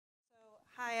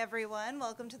everyone.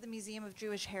 Welcome to the Museum of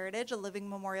Jewish Heritage, a living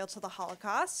memorial to the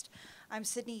Holocaust. I'm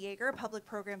Sydney Yeager, Public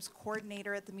Programs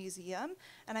Coordinator at the museum,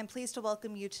 and I'm pleased to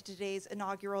welcome you to today's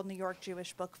inaugural New York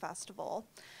Jewish Book Festival.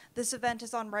 This event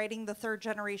is on writing the third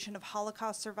generation of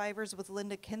Holocaust survivors with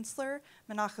Linda Kinstler,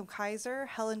 Menachem Kaiser,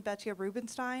 Helen Betya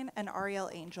Rubinstein, and Arielle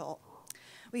Angel.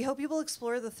 We hope you will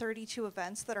explore the 32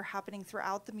 events that are happening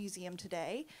throughout the museum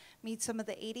today, meet some of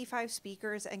the 85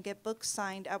 speakers, and get books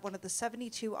signed at one of the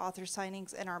 72 author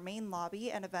signings in our main lobby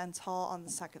and events hall on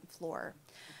the second floor.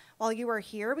 While you are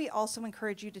here, we also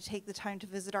encourage you to take the time to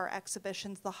visit our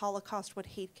exhibitions, The Holocaust, What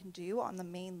Hate Can Do, on the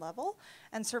main level,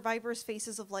 and Survivors'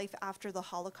 Faces of Life After the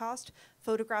Holocaust,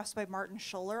 photographs by Martin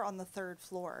Scholler, on the third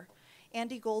floor.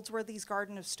 Andy Goldsworthy's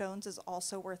Garden of Stones is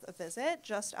also worth a visit,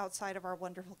 just outside of our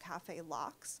wonderful cafe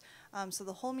Locks. So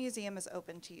the whole museum is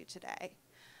open to you today.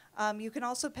 You can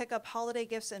also pick up holiday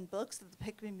gifts and books at the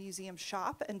Pickman Museum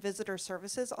shop and visitor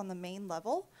services on the main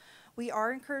level. We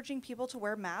are encouraging people to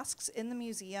wear masks in the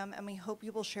museum, and we hope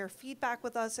you will share feedback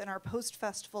with us in our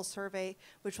post-festival survey,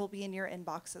 which will be in your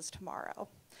inboxes tomorrow.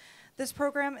 This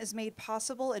program is made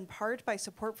possible in part by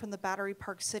support from the Battery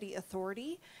Park City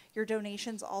Authority. Your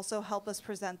donations also help us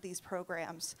present these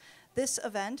programs. This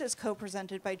event is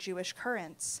co-presented by Jewish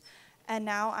Currents. And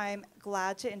now I'm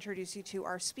glad to introduce you to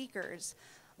our speakers.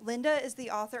 Linda is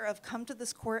the author of Come to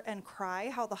This Court and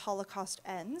Cry, How the Holocaust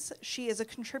Ends. She is a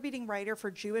contributing writer for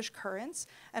Jewish Currents,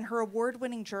 and her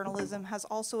award-winning journalism has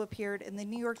also appeared in the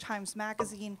New York Times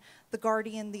Magazine, The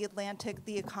Guardian, The Atlantic,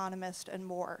 The Economist, and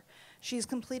more. She is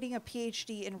completing a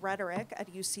PhD in rhetoric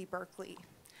at UC Berkeley.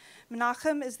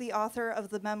 Menachem is the author of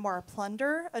the memoir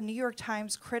Plunder, a New York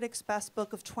Times Critics' Best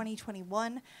Book of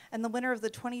 2021, and the winner of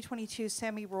the 2022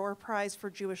 Sammy Rohr Prize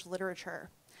for Jewish Literature.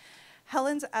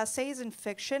 Helen's essays and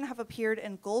fiction have appeared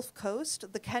in Gulf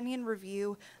Coast, the Kenyon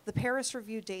Review, the Paris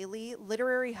Review Daily,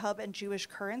 Literary Hub, and Jewish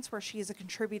Currents, where she is a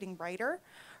contributing writer.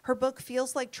 Her book,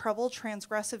 Feels Like Trouble,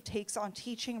 Transgressive Takes on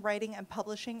Teaching, Writing, and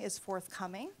Publishing, is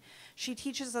forthcoming. She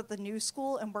teaches at the New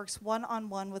School and works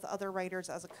one-on-one with other writers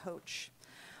as a coach.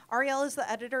 Arielle is the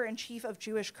editor-in-chief of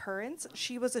Jewish Currents.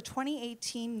 She was a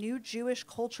 2018 New Jewish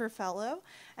Culture Fellow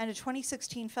and a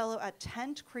 2016 Fellow at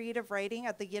Tent Creative Writing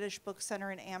at the Yiddish Book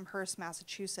Center in Amherst,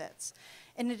 Massachusetts.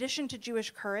 In addition to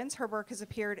Jewish Currents, her work has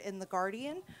appeared in The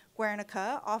Guardian,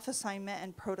 Guernica, Off Assignment,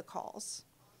 and Protocols.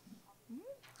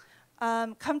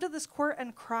 Come to This Court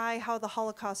and Cry, How the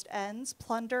Holocaust Ends,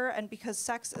 Plunder, and Because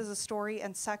Sex is a Story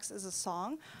and Sex is a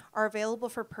Song are available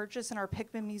for purchase in our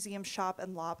Pickman Museum shop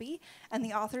and lobby, and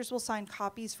the authors will sign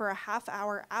copies for a half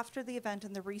hour after the event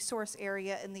in the resource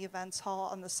area in the events hall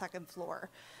on the second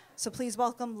floor. So please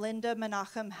welcome Linda,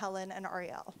 Menachem, Helen, and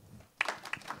Arielle.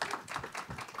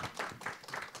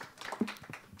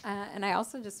 And I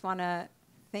also just want to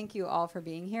thank you all for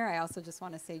being here. I also just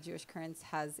want to say Jewish Currents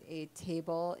has a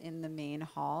table in the main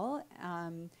hall.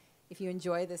 If you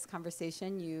enjoy this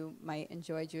conversation, you might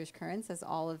enjoy Jewish Currents, as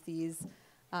all of these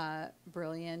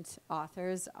brilliant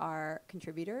authors are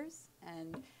contributors.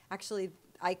 And actually,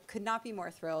 I could not be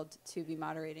more thrilled to be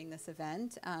moderating this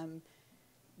event.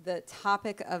 The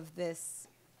topic of this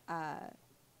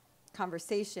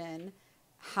conversation,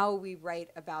 how we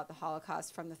write about the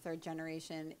Holocaust from the third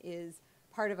generation, is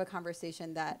part of a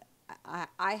conversation that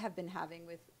I have been having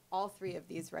with all three of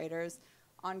these writers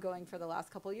ongoing for the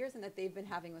last couple of years, and that they've been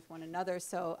having with one another.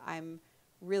 So I'm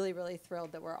really, really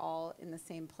thrilled that we're all in the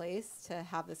same place to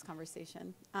have this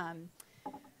conversation.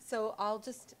 So I'll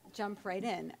just jump right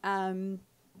in.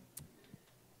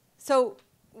 So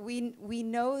we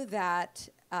know that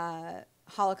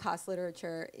Holocaust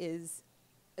literature is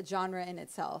a genre in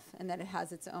itself and that it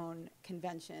has its own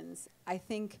conventions. I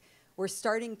think we're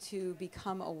starting to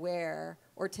become aware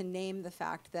or to name the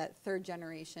fact that third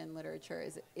generation literature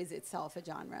is itself a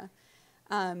genre.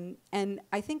 And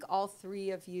I think all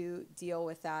three of you deal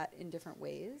with that in different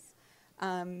ways.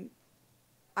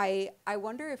 I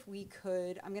wonder if we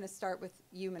could, I'm going to start with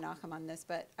you, Menachem, on this,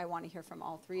 but I want to hear from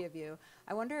all three of you.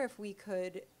 I wonder if we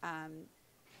could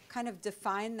kind of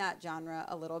define that genre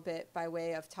a little bit by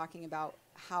way of talking about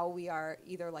how we are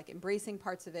either like embracing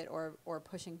parts of it or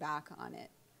pushing back on it.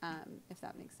 If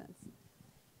that makes sense.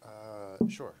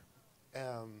 Sure.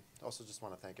 Also just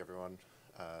want to thank everyone.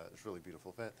 It's a really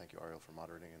beautiful event. Thank you, Arielle, for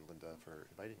moderating, and Linda for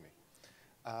inviting me.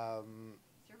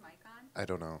 Is your mic on? I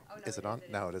don't know. Oh, no, is it on?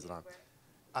 No, it isn't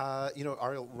on. You know,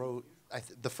 Arielle wrote,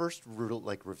 the first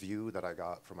review that I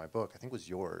got for my book, I think was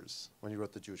yours, when you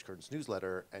wrote the Jewish Currents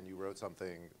newsletter, and you wrote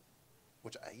something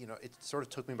which, it sort of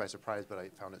took me by surprise, but I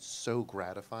found it so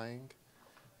gratifying.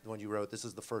 When you wrote, this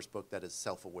is the first book that is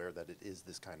self-aware that it is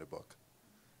this kind of book.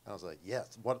 And I was like,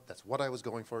 yes, that's what I was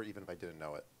going for, even if I didn't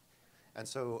know it. And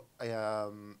so,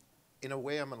 in a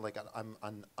way, I'm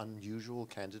an unusual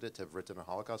candidate to have written a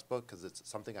Holocaust book because it's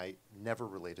something I never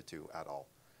related to at all.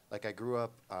 Like, I grew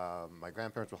up, my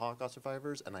grandparents were Holocaust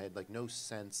survivors, and I had, like, no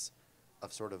sense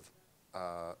of sort of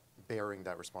bearing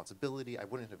that responsibility. I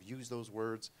wouldn't have used those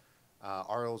words.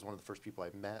 Arielle was one of the first people I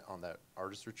met on that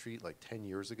artist retreat, like, 10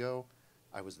 years ago.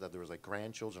 There was, like,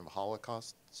 grandchildren of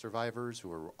Holocaust survivors who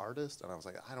were artists, and I was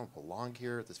like, I don't belong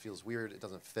here. This feels weird. It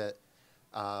doesn't fit.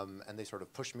 And they sort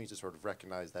of pushed me to sort of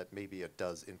recognize that maybe it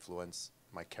does influence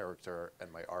my character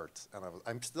and my art. And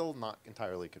I'm still not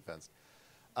entirely convinced.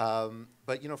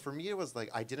 But, you know, for me, it was like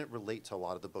I didn't relate to a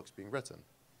lot of the books being written.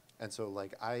 And so,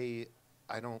 like, I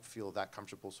don't feel that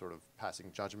comfortable sort of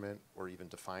passing judgment or even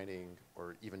defining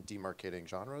or even demarcating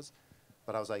genres.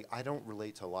 But I was like, I don't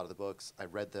relate to a lot of the books. I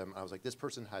read them. I was like, this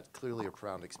person had clearly a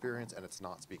profound experience, and it's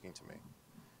not speaking to me.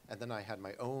 And then I had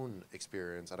my own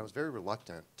experience, and I was very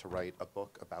reluctant to write a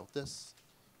book about this.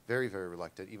 Very, very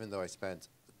reluctant, even though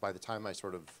by the time I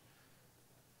sort of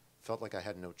felt like I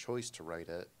had no choice to write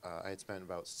it, I had spent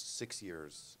about 6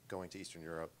 years going to Eastern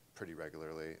Europe pretty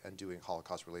regularly and doing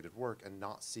Holocaust-related work and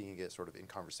not seeing it sort of in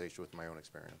conversation with my own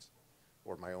experience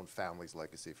or my own family's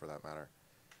legacy, for that matter.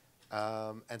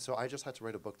 And so I just had to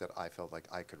write a book that I felt like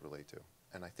I could relate to.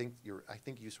 And I think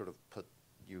you sort of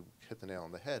you hit the nail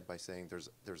on the head by saying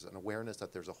there's an awareness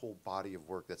that there's a whole body of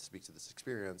work that speaks to this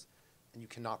experience, and you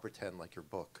cannot pretend like your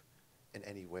book in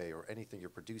any way or anything you're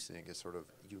producing is sort of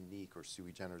unique or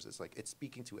sui generis. It's like it's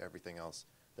speaking to everything else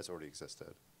that's already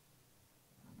existed.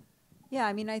 Yeah,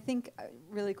 I mean, I think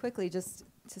really quickly, just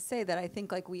to say that I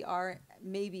think like we are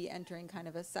maybe entering kind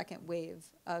of a second wave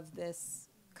of this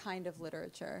kind of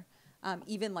literature,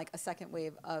 even like a second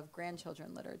wave of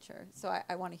grandchildren literature. So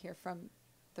I want to hear from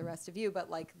the rest of you, but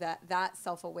like that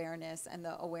self-awareness and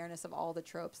the awareness of all the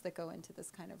tropes that go into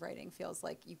this kind of writing feels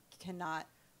like you cannot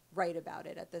write about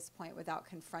it at this point without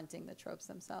confronting the tropes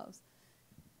themselves.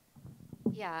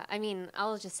 Yeah, I mean,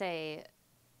 I'll just say,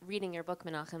 reading your book,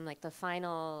 Menachem, like the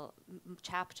final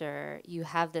chapter, you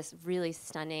have this really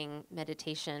stunning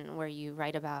meditation where you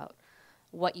write about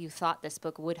what you thought this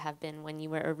book would have been when you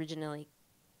were originally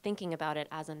thinking about it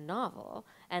as a novel,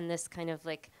 and this kind of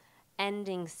like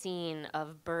ending scene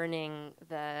of burning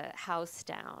the house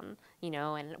down, you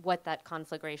know, and what that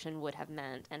conflagration would have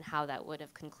meant and how that would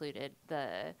have concluded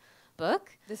the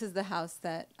book. This is the house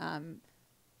that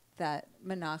that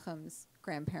Menachem's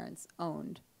grandparents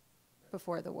owned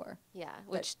before the war. Yeah,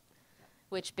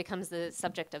 which becomes the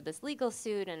subject of this legal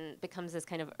suit and becomes this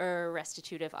kind of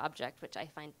restitutive object, which I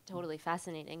find totally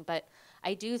fascinating. But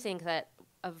I do think that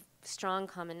a strong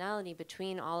commonality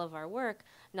between all of our work,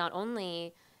 not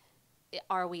only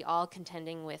are we all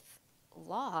contending with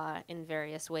law in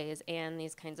various ways and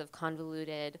these kinds of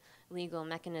convoluted legal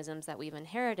mechanisms that we've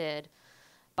inherited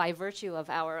by virtue of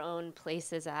our own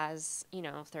places as, you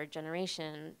know, third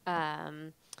generation,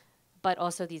 but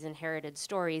also these inherited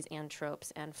stories and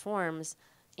tropes and forms.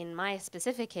 In my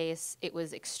specific case, it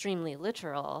was extremely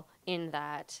literal in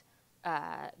that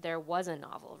there was a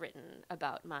novel written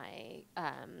about my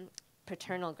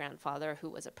paternal grandfather who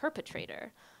was a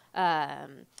perpetrator.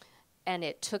 And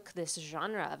it took this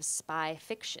genre of spy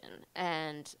fiction.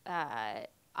 And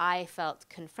I felt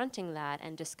confronting that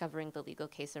and discovering the legal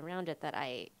case around it that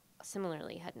I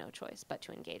similarly had no choice but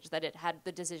to engage, that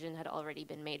the decision had already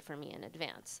been made for me in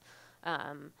advance.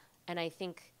 And I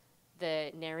think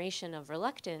the narration of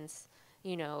reluctance,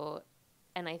 you know,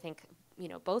 and I think, you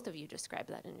know, both of you describe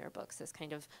that in your books, this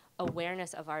kind of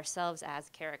awareness of ourselves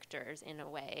as characters in a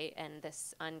way, and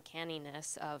this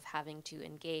uncanniness of having to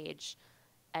engage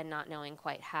and not knowing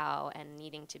quite how and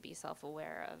needing to be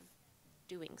self-aware of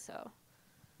doing so.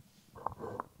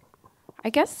 I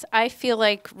guess I feel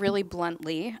like really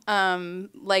bluntly,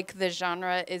 like the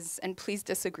genre is, and please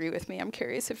disagree with me, I'm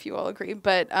curious if you all agree,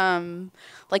 but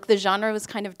like the genre was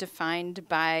kind of defined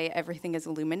by everything is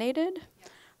illuminated.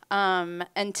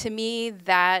 And to me,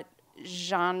 that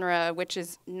genre, which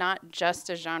is not just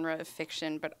a genre of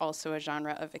fiction, but also a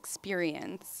genre of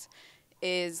experience,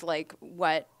 is like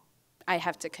what I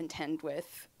have to contend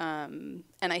with. And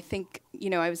I think, you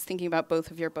know, I was thinking about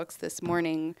both of your books this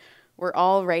morning. We're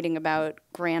all writing about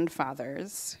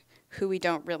grandfathers who we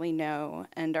don't really know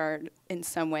and are in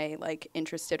some way like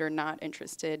interested or not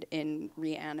interested in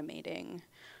reanimating.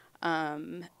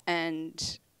 And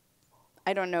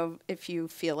I don't know if you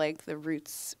feel like the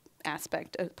roots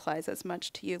aspect applies as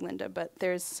much to you, Linda, but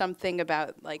there's something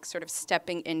about like sort of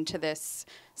stepping into this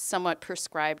somewhat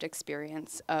prescribed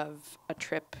experience of a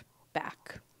trip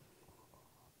back.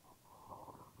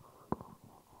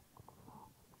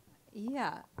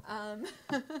 Yeah.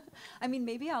 I mean,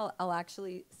 maybe I'll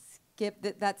actually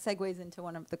skip, that segues into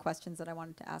one of the questions that I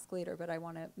wanted to ask later, but I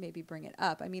want to maybe bring it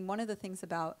up. I mean, one of the things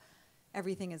about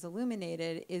Everything is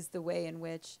Illuminated is the way in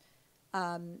which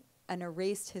an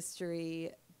erased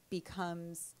history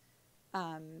becomes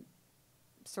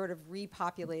sort of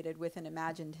repopulated with an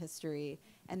imagined history,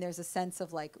 and there's a sense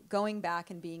of like going back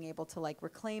and being able to like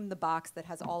reclaim the box that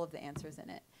has all of the answers in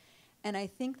it. And I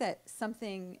think that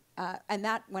something, and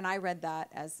that when I read that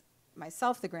as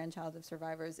myself, the grandchild of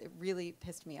survivors, it really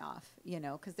pissed me off, you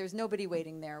know, because there's nobody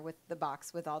waiting there with the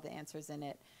box with all the answers in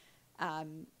it.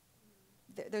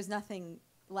 There's nothing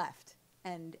left,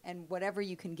 and whatever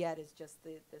you can get is just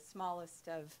the smallest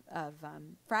of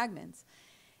fragments.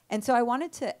 And so I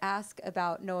wanted to ask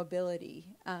about knowability,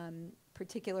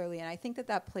 particularly, and I think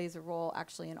that plays a role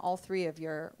actually in all three of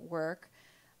your work.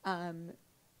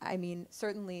 I mean,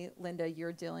 certainly, Linda,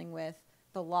 you're dealing with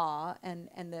the law and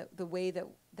the way that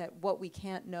what we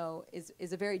can't know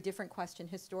is a very different question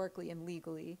historically and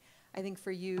legally. I think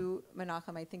for you,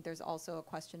 Menachem, I think there's also a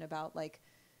question about like,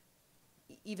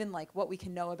 even like what we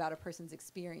can know about a person's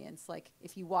experience. Like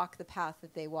if you walk the path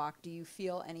that they walk, do you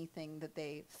feel anything that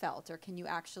they felt, or can you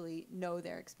actually know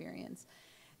their experience?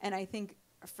 And I think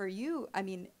for you, I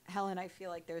mean, Helen, I feel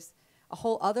like there's a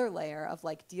whole other layer of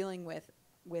like dealing with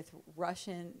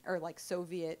Russian or like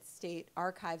Soviet state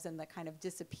archives and the kind of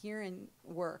disappearing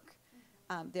work,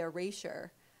 the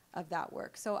erasure of that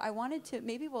work. So I wanted to,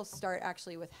 maybe we'll start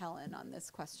actually with Helen on this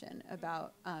question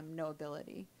about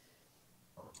knowability.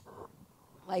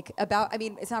 Like about, I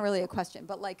mean, it's not really a question,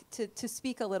 but like to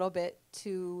speak a little bit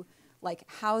to like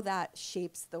how that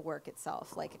shapes the work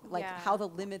itself, like Yeah. how the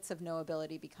limits of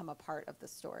knowability become a part of the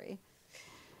story.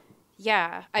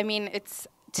 Yeah, I mean, it's,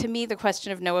 to me, the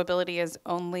question of knowability is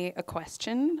only a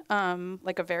question,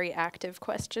 like a very active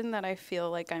question that I feel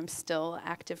like I'm still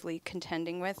actively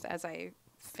contending with as I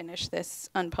finish this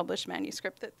unpublished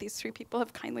manuscript that these three people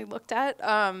have kindly looked at.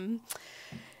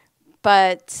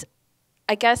 But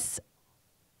I guess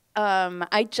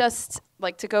I just,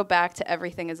 like, to go back to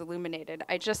Everything is Illuminated,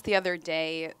 I just the other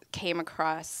day came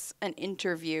across an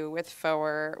interview with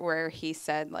Foer where he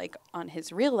said, like, on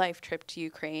his real life trip to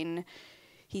Ukraine,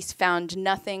 he's found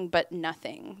nothing but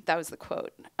nothing. That was the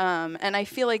quote. And I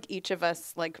feel like each of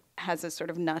us, like, has a sort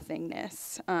of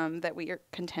nothingness that we are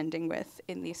contending with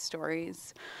in these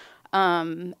stories.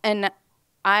 And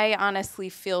I honestly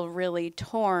feel really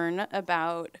torn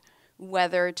about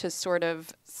whether to sort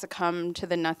of succumb to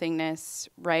the nothingness,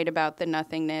 write about the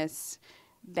nothingness,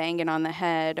 bang it on the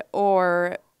head,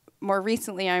 or more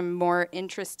recently I'm more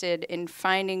interested in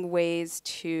finding ways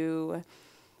to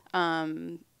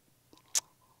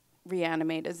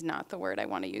reanimate is not the word I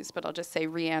want to use, but I'll just say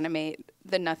reanimate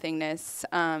the nothingness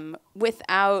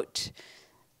without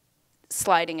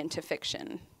sliding into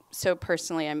fiction. So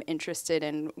personally, I'm interested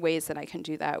in ways that I can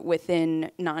do that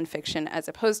within nonfiction, as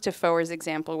opposed to Foer's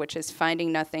example, which is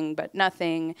finding nothing but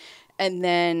nothing, and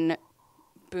then,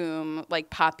 boom, like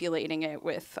populating it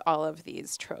with all of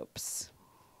these tropes.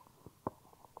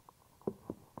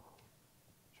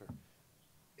 Sure.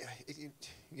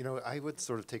 You know, I would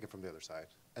sort of take it from the other side.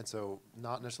 And so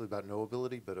not necessarily about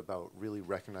knowability, but about really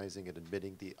recognizing and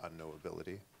admitting the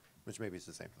unknowability, which maybe is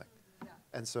the same thing. Yeah.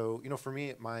 And so, you know, for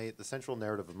me, the central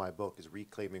narrative of my book is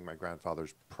reclaiming my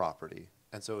grandfather's property.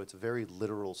 And so it's a very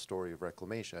literal story of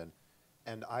reclamation.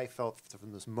 And I felt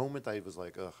from this moment I was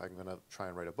like, ugh, I'm going to try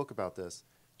and write a book about this,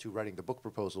 to writing the book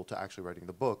proposal, to actually writing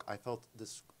the book, I felt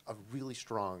a really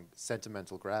strong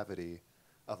sentimental gravity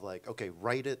of like, okay,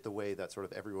 write it the way that sort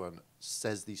of everyone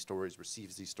says these stories,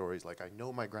 receives these stories. Like, I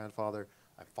know my grandfather,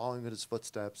 I'm following in his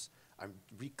footsteps, I'm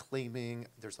reclaiming,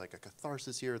 there's like a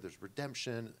catharsis here, there's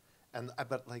redemption.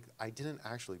 But like, I didn't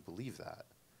actually believe that.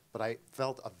 But I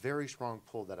felt a very strong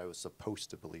pull that I was supposed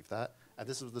to believe that. And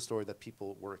this was the story that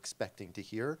people were expecting to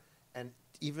hear. And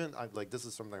even, this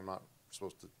is something I'm not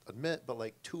supposed to admit, but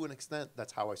like, to an extent,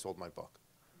 that's how I sold my book.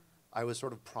 I was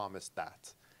sort of promised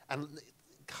that. And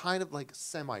kind of like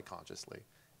semi-consciously.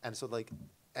 And so like,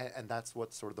 and that's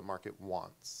what sort of the market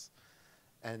wants.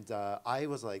 And I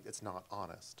was like, it's not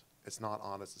honest. It's not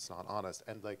honest, it's not honest.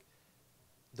 And like,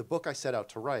 the book I set out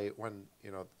to write when, you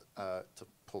know, to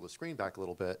pull the screen back a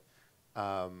little bit,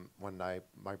 when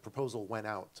my proposal went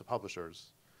out to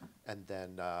publishers, and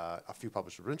then a few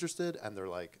publishers were interested, and they're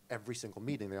like, every single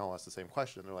meeting, they all ask the same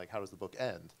question. They're like, how does the book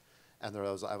end? And I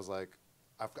was like,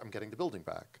 I'm getting the building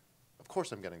back. Of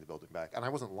course I'm getting the building back. And I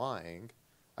wasn't lying.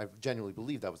 I genuinely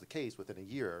believed that was the case within a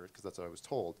year, because that's what I was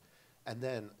told. And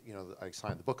then, you know, I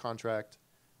signed the book contract,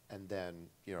 and then,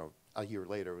 you know, a year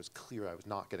later, it was clear I was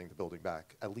not getting the building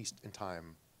back, at least in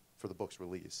time for the book's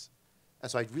release.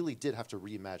 And so I really did have to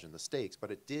reimagine the stakes,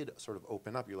 but it did sort of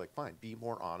open up. You're like, fine, be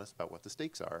more honest about what the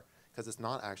stakes are, because it's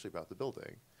not actually about the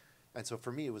building. And so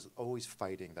for me, it was always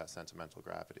fighting that sentimental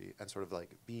gravity and sort of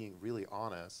like being really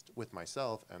honest with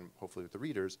myself and hopefully with the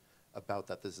readers about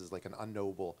that this is like an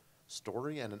unknowable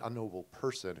story and an unknowable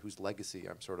person whose legacy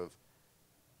I'm sort of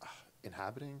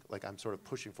inhabiting. Like I'm sort of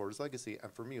pushing forward his legacy.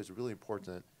 And for me, it was really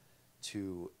important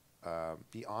to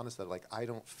be honest that like I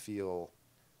don't feel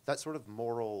that sort of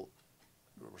moral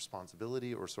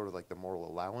responsibility or sort of like the moral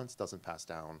allowance doesn't pass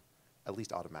down, at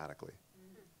least automatically.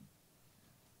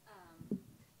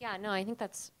 Yeah, no, I think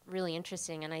that's really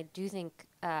interesting. And I do think,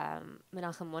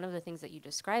 Menachem, one of the things that you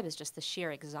describe is just the sheer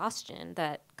exhaustion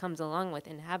that comes along with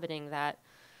inhabiting that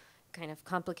kind of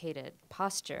complicated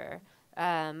posture.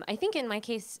 I think in my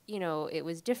case, you know, it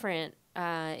was different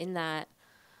in that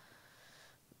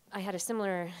I had a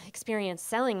similar experience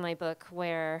selling my book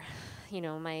where, you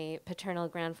know, my paternal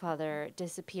grandfather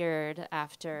disappeared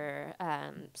after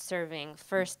serving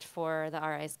first for the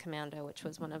RI's commando, which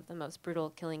was one of the most brutal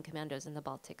killing commandos in the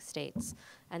Baltic states,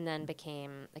 and then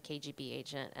became a KGB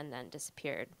agent and then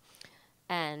disappeared.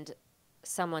 And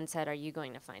someone said, "Are you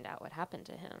going to find out what happened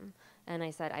to him?" And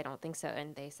I said, "I don't think so."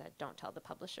 And they said, "Don't tell the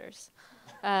publishers."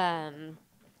 And,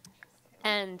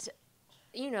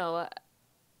 you know,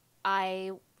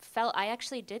 I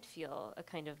actually did feel a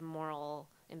kind of moral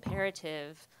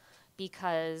imperative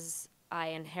because I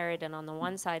inherited on the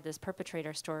one side this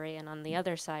perpetrator story and on the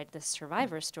other side this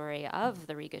survivor story of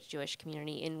the Riga Jewish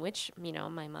community in which, you know,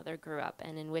 my mother grew up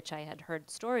and in which I had heard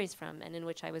stories from and in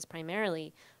which I was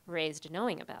primarily raised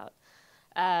knowing about.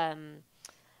 And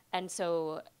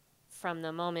so from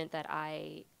the moment that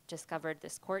I discovered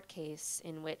this court case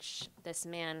in which this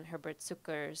man, Herbert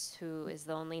Zuckers, who is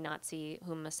the only Nazi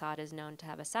whom Mossad is known to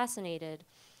have assassinated,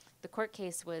 the court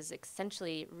case was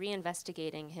essentially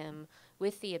reinvestigating him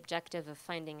with the objective of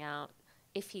finding out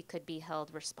if he could be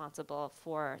held responsible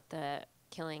for the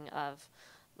killing of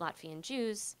Latvian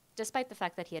Jews, despite the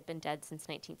fact that he had been dead since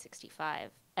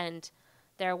 1965. And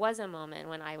there was a moment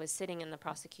when I was sitting in the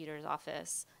prosecutor's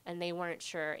office and they weren't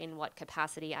sure in what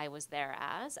capacity I was there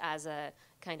as a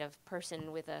kind of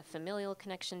person with a familial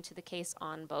connection to the case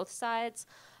on both sides,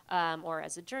 or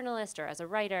as a journalist or as a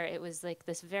writer. It was like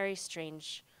this very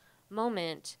strange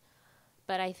moment.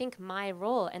 But I think my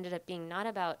role ended up being not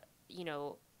about, you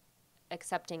know,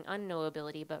 accepting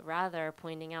unknowability, but rather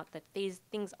pointing out that these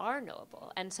things are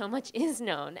knowable and so much is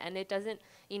known. And it doesn't,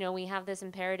 you know, we have this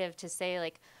imperative to say,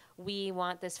 like, we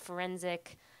want this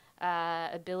forensic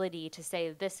ability to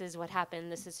say this is what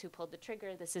happened, this is who pulled the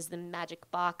trigger, this is the magic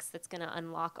box that's going to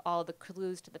unlock all the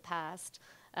clues to the past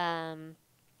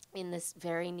in this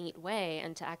very neat way,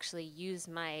 and to actually use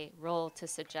my role to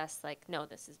suggest, like, no,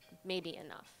 this is maybe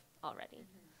enough already.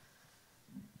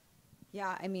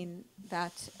 Yeah, I mean,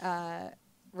 that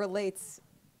relates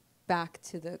back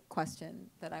to the question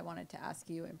that I wanted to ask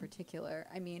you in particular.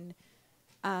 I mean,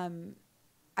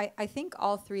 I think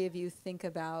all three of you think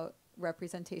about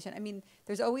representation. I mean,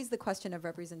 there's always the question of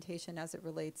representation as it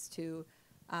relates to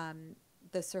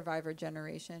the survivor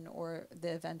generation or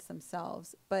the events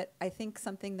themselves. But I think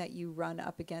something that you run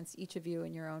up against, each of you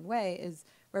in your own way, is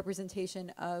representation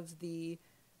of the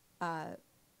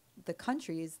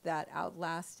countries that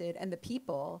outlasted and the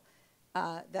people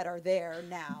that are there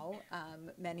now,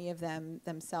 many of them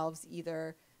themselves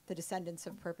either the descendants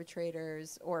of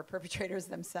perpetrators or perpetrators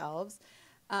themselves.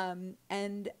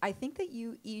 And I think that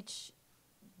you each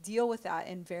deal with that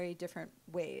in very different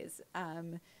ways.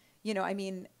 You know, I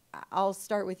mean, I'll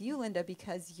start with you, Linda,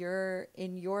 because you're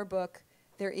in your book,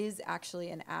 there is actually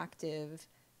an active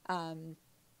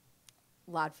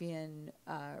Latvian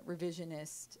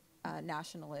revisionist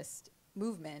nationalist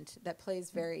movement that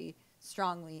plays very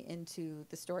strongly into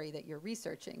the story that you're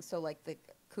researching. So like the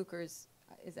Kukers,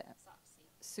 is it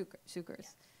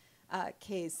Sukers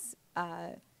case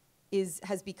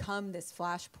has become this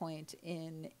flashpoint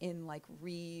in like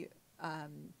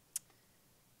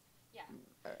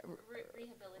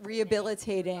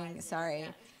rehabilitating, sorry,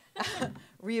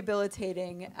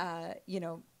 rehabilitating, you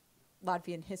know,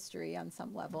 Latvian history on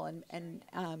some level,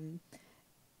 and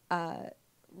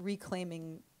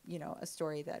reclaiming, you know, a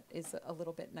story that is a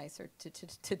little bit nicer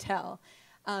to tell.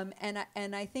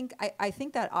 And I think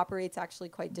that operates actually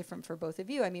quite different for both of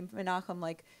you. I mean, Menachem,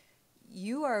 like,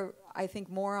 you are, I think,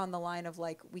 more on the line of,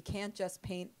 like, we can't just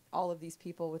paint all of these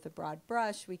people with a broad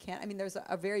brush. We can't, I mean, there's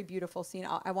a very beautiful scene.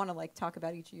 I want to, like, talk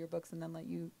about each of your books and then let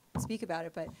you speak about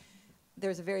it, but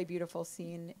there's a very beautiful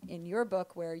scene in your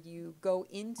book where you go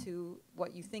into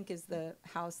what you think is the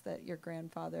house that your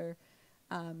grandfather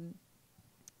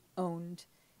owned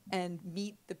and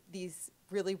meet these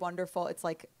really wonderful. It's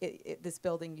like this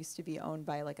building used to be owned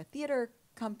by like a theater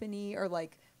company or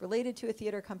like related to a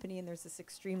theater company, and there's this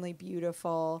extremely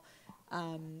beautiful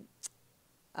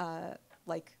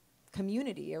like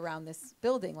community around this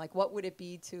building. Like, what would it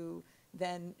be to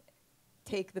then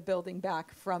take the building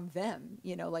back from them?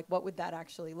 You know, like, what would that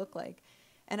actually look like?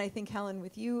 And I think, Helen,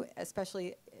 with you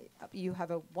especially, you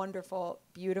have a wonderful,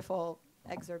 beautiful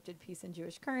excerpted piece in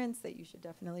Jewish Currents that you should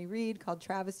definitely read called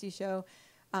Travesty Show,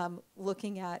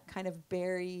 looking at kind of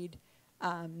buried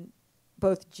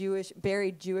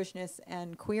buried Jewishness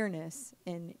and queerness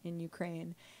in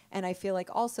Ukraine. And I feel like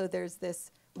also there's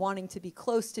this wanting to be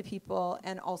close to people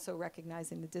and also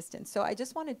recognizing the distance. So I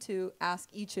just wanted to ask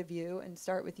each of you, and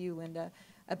start with you, Linda,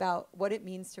 about what it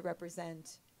means to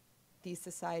represent these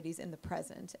societies in the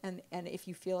present, and if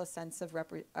you feel a sense of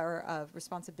of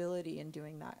responsibility in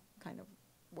doing that kind of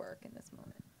work in this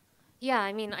moment. Yeah,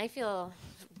 I mean, I feel,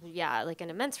 like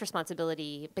an immense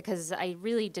responsibility, because I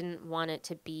really didn't want it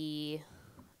to be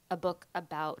a book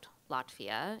about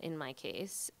Latvia, in my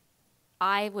case.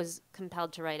 I was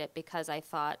compelled to write it because I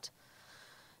thought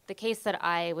the case that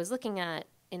I was looking at,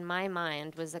 in my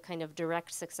mind, was a kind of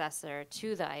direct successor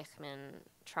to the Eichmann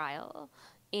trial,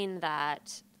 in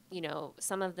that, you know,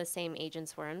 some of the same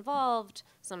agents were involved,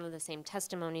 some of the same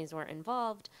testimonies were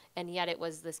involved, and yet it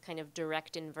was this kind of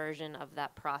direct inversion of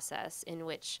that process, in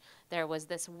which there was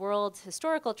this world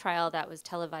historical trial that was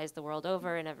televised the world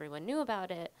over and everyone knew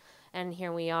about it. And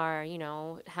here we are, you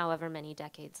know, however many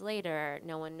decades later,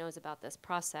 no one knows about this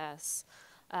process,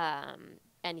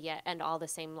 and all the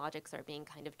same logics are being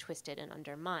kind of twisted and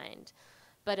undermined.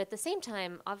 But at the same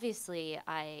time, obviously,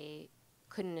 I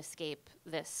couldn't escape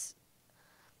this.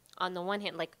 On the one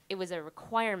hand, like, it was a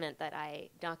requirement that I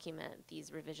document these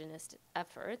revisionist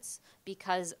efforts,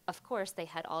 because, of course, they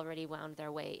had already wound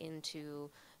their way into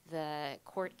the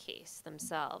court case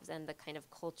themselves and the kind of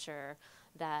culture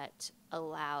that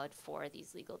allowed for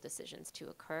these legal decisions to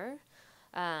occur.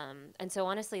 And so,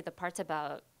 honestly, the parts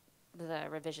about the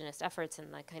revisionist efforts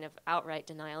and the kind of outright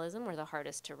denialism were the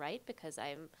hardest to write, because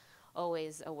I'm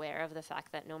always aware of the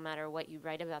fact that no matter what you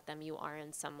write about them, you are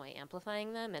in some way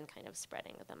amplifying them and kind of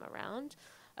spreading them around,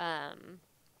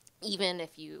 even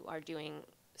if you are doing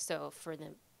so for the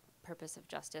purpose of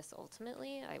justice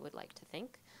ultimately, I would like to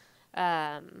think.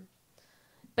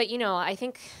 But, you know, I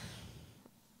think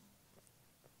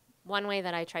one way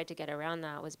that I tried to get around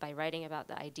that was by writing about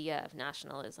the idea of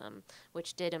nationalism,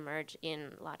 which did emerge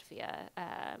in Latvia.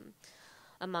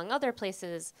 Among other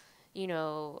places, you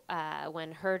know,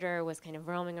 when Herder was kind of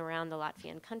roaming around the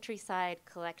Latvian countryside,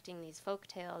 collecting these folk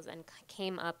tales, and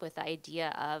came up with the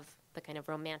idea of the kind of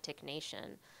romantic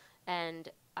nation. And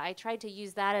I tried to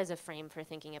use that as a frame for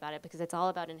thinking about it, because it's all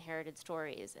about inherited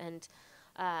stories. And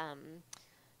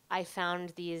I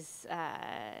found these,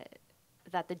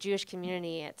 that the Jewish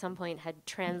community at some point had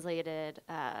translated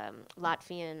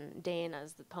Latvian Dane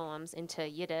as the poems into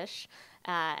Yiddish,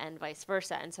 and vice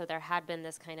versa. And so there had been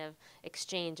this kind of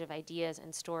exchange of ideas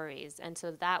and stories. And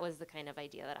so that was the kind of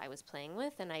idea that I was playing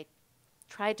with. And I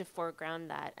tried to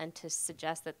foreground that and to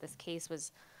suggest that this case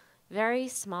was very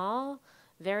small,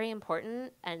 very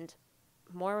important, and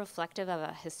more reflective of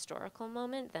a historical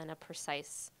moment than a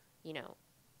precise, you know,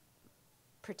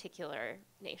 particular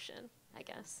nation, I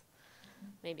guess.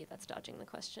 Maybe that's dodging the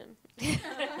question.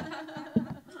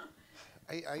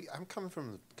 I'm coming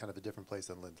from kind of a different place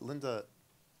than Linda. Linda,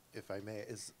 if I may,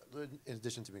 is, in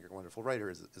addition to being a wonderful writer,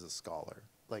 is a scholar.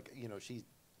 Like, you know,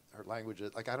 her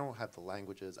languages, like, I don't have the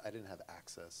languages, I didn't have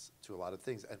access to a lot of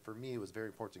things. And for me, it was very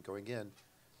important going in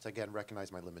to, again,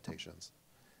 recognize my limitations.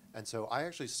 And so I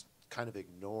actually kind of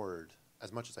ignored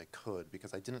as much as I could,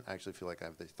 because I didn't actually feel like I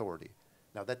have the authority.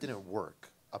 Now, that didn't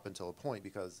work up until a point,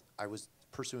 because I was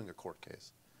pursuing a court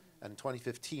case. And in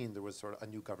 2015, there was sort of a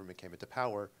new government came into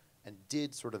power and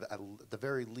did sort of, at the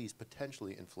very least,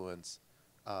 potentially influence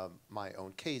my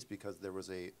own case, because there was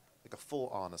a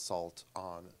full-on assault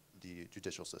on the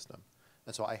judicial system.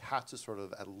 And so I had to sort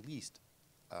of at least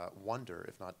wonder,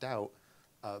 if not doubt,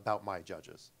 about my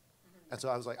judges. And so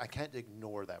I was like, I can't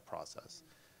ignore that process.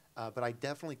 But I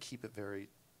definitely keep it very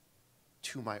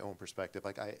to my own perspective.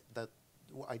 Like,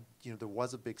 you know, there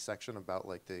was a big section about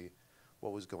like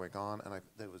what was going on, and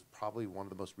that was probably one of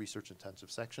the most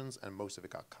research-intensive sections, and most of it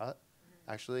got cut,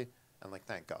 actually. And like,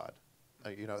 thank God,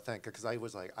 you know, because I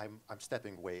was like, I'm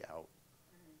stepping way out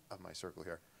of my circle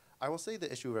here. I will say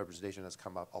the issue of representation has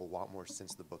come up a lot more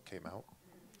since the book came out,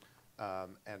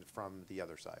 and from the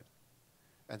other side.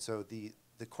 And so the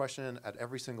question at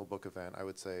every single book event, I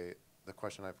would say the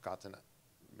question I've gotten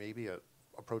maybe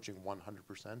approaching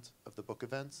 100% of the book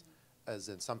events, as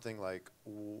in something like,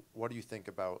 what do you think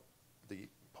about the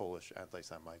Polish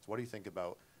anti-Semites? What do you think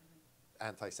about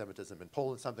anti-Semitism in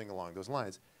Poland? Something along those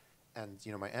lines. And,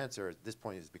 you know, my answer at this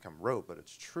point has become rote, but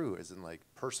it's true, as in, like,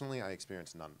 personally, I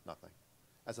experienced nothing.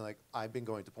 As in, like, I've been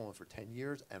going to Poland for 10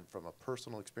 years, and from a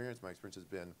personal experience, my experience has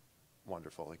been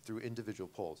wonderful, like, through individual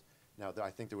polls. Now, I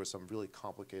think there was some really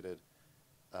complicated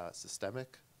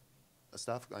systemic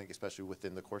stuff, like, especially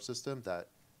within the court system, that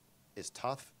is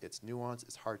tough, it's nuanced,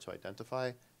 it's hard to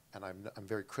identify, and I'm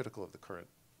very critical of the current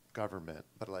government.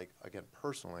 But, like, again,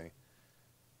 personally,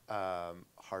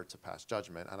 hard to pass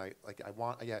judgment. And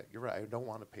yeah, you're right, I don't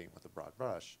want to paint with a broad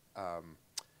brush.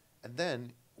 And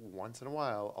then, once in a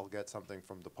while, I'll get something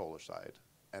from the Polish side,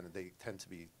 and they tend to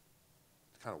be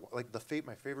kind of, like,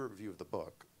 my favorite review of the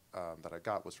book that I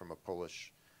got was from a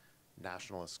Polish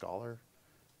nationalist scholar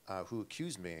who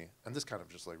accused me, and this kind of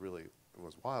just, like, really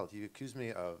was wild. He accused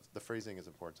me of, the phrasing is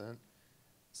important,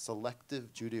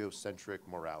 selective Judeo-centric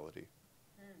morality,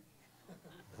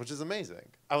 which is amazing.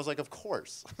 I was like, of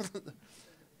course.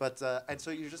 But, and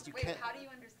so you can't. How do you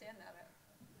understand that?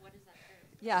 What is that term?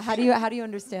 Yeah, how do you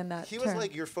understand that He term? was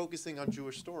like, you're focusing on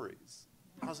Jewish stories.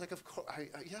 I was like, of course,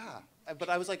 yeah. But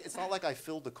I was like, it's not like I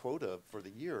filled the quota for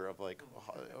the year of, like,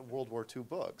 World War II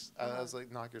books. I was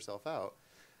like, knock yourself out.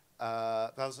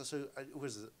 But it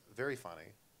was very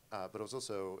funny, but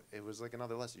it was like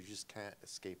another lesson. You just can't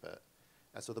escape it.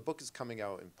 And so the book is coming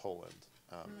out in Poland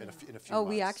in a few months. Oh,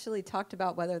 we actually talked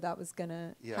about whether that was going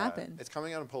to happen. It's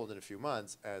coming out in Poland in a few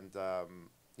months, and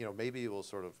you know, maybe it will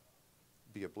sort of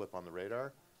be a blip on the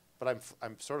radar. But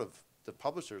I'm sort of, the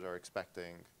publishers are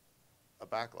expecting a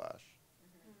backlash,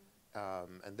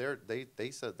 and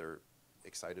they said they're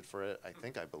excited for it. I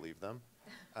think I believe them,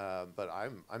 but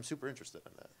I'm super interested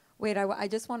in it. Wait, I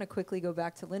just want to quickly go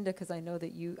back to Linda, because I know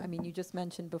that you just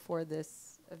mentioned before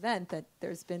this event that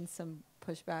there's been some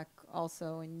pushback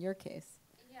also in your case.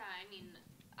 Yeah, I mean,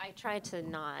 I try to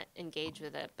not engage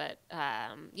with it, but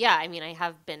yeah, I mean, I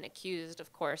have been accused,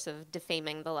 of course, of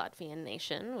defaming the Latvian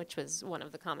nation, which was one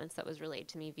of the comments that was relayed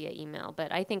to me via email.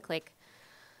 But I think, like,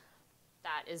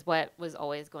 that is what was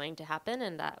always going to happen,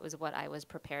 and that was what I was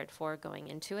prepared for going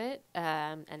into it.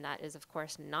 And that is, of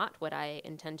course, not what I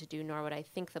intend to do, nor what I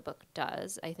think the book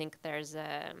does. I think there's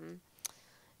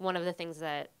one of the things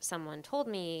that someone told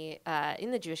me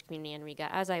in the Jewish community in Riga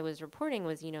as I was reporting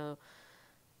was, you know,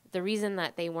 the reason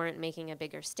that they weren't making a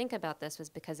bigger stink about this was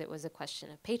because it was a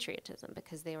question of patriotism,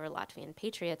 because they were Latvian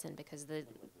patriots, and because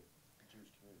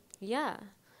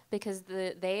because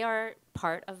they are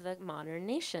part of the modern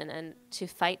nation, and to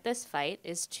fight this fight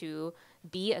is to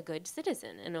be a good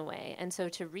citizen in a way. And so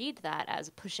to read that as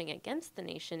pushing against the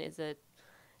nation is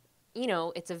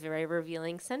it's a very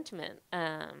revealing sentiment.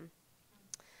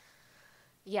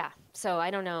 Yeah, so I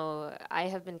don't know. I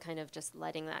have been kind of just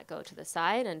letting that go to the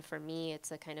side, and for me,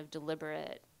 it's a kind of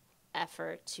deliberate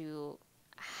effort to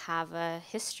have a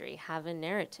history, have a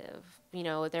narrative. You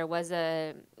know, there was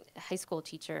a high school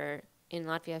teacher in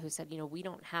Latvia who said, you know, we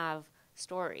don't have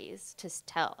stories to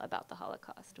tell about the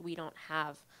Holocaust. We don't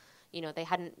have, you know, they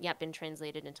hadn't yet been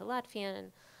translated into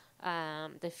Latvian.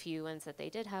 The few ones that they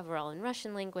did have were all in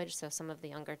Russian language, so some of the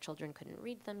younger children couldn't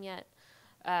read them yet.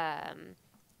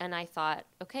 And I thought,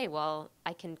 okay, well,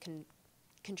 I can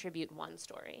contribute one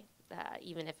story,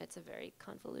 even if it's a very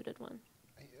convoluted one.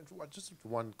 Just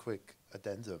one quick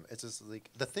addendum. It's just like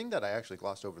the thing that I actually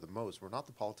glossed over the most were not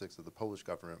the politics of the Polish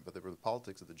government, but they were the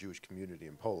politics of the Jewish community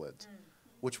in Poland,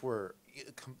 which were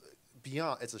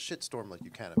beyond. It's a shitstorm like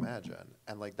you can't imagine,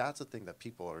 and like that's a thing that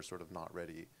people are sort of not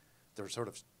ready. They're sort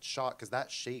of shocked because that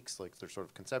shakes like their sort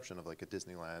of conception of like a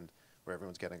Disneyland where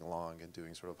everyone's getting along and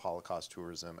doing sort of Holocaust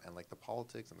tourism, and like the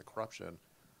politics and the corruption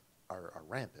are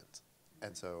rampant,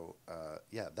 and so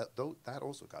that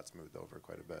also got smoothed over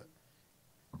quite a bit.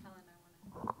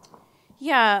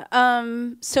 Yeah,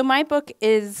 so my book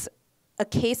is a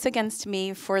case against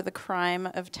me for the crime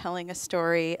of telling a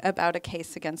story about a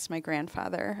case against my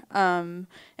grandfather. And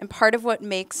part of what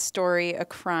makes story a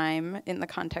crime in the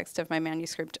context of my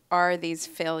manuscript are these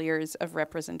failures of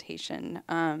representation.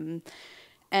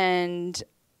 And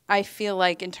I feel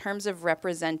like in terms of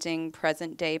representing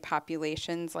present-day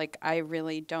populations, like I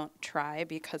really don't try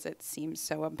because it seems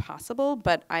so impossible,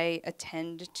 but I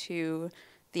attend to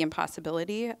the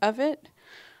impossibility of it,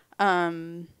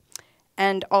 and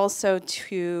also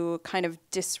to kind of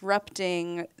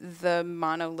disrupting the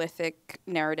monolithic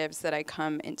narratives that I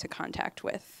come into contact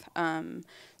with.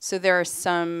 So there are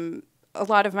a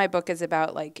lot of my book is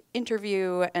about like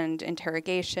interview and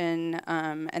interrogation,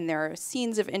 and there are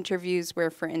scenes of interviews where,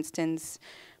 for instance,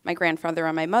 my grandfather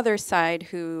on my mother's side,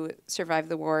 who survived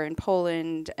the war in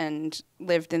Poland and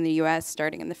lived in the US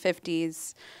starting in the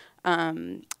 50s,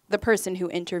 the person who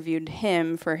interviewed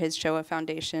him for his Shoah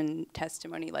Foundation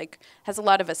testimony, like, has a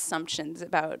lot of assumptions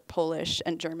about Polish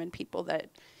and German people that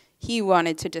he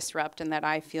wanted to disrupt and that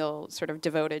I feel sort of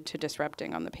devoted to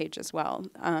disrupting on the page as well.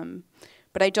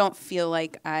 But I don't feel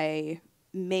like I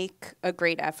make a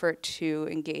great effort to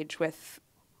engage with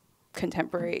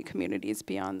contemporary communities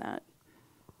beyond that.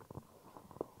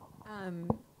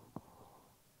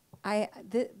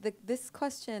 This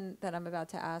question that I'm about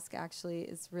to ask actually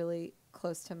is really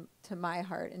close to my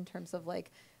heart in terms of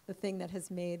like the thing that has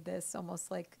made this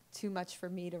almost like too much for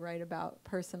me to write about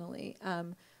personally,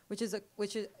 which is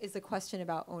a question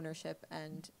about ownership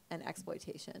and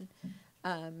exploitation.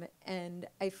 And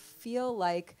I feel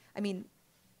like, I mean,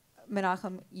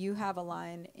 Menachem, you have a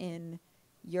line in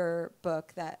your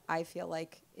book that I feel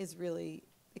like is really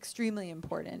extremely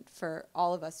important for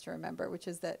all of us to remember, which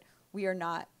is that we are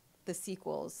not the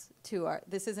sequels to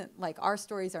this isn't like, our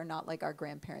stories are not like our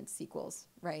grandparents' sequels,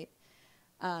 right?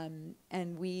 And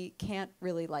we can't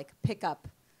really like pick up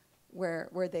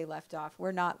where they left off.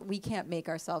 We can't make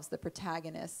ourselves the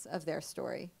protagonists of their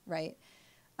story, right?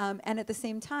 And at the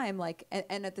same time,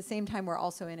 we're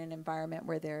also in an environment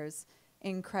where there's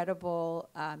incredible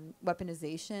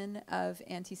weaponization of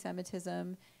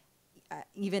anti-Semitism.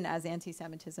 Even as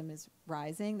anti-Semitism is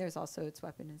rising, there's also its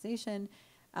weaponization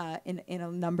in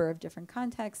a number of different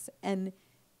contexts. And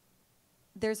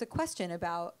there's a question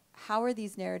about how are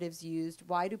these narratives used?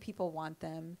 Why do people want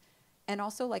them? And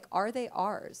also, like, are they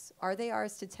ours? Are they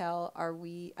ours to tell? Are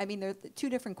we? I mean, there are two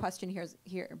different questions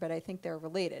here, but I think they're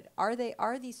related. Are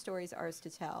these stories ours to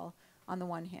tell, on the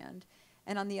one hand?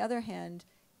 And on the other hand,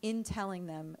 in telling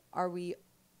them, are we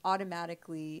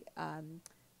automatically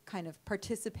kind of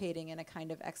participating in a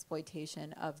kind of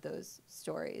exploitation of those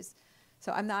stories?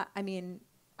 So I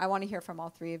want to hear from all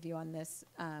three of you on this.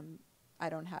 I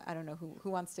don't know who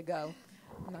wants to go.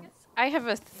 I have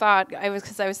a thought.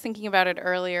 Because I was thinking about it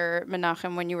earlier,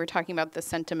 Menachem, when you were talking about the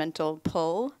sentimental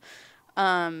pull.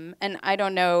 And I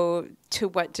don't know to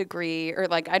what degree, or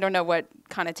like, I don't know what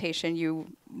connotation you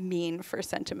mean for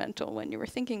sentimental when you were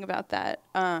thinking about that.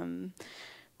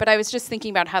 But I was just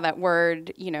thinking about how that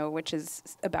word, which is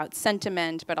about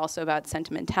sentiment, but also about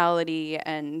sentimentality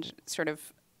and sort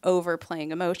of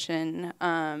overplaying emotion,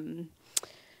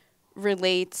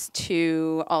 relates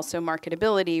to also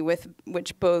marketability, with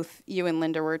which both you and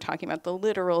Linda were talking about the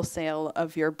literal sale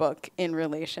of your book in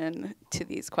relation to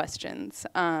these questions.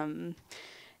 And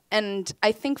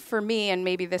I think for me, and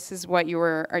maybe this is what you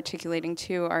were articulating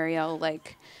too, Arielle,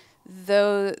 like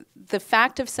the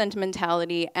fact of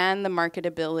sentimentality and the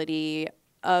marketability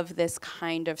of this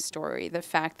kind of story, the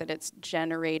fact that it's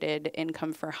generated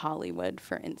income for Hollywood,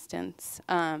 for instance,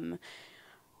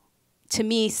 to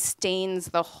me stains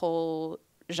the whole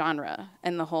genre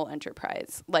and the whole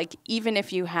enterprise. Like, even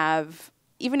if you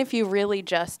really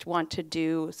just want to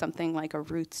do something like a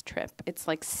Roots trip, it's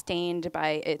like stained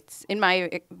by in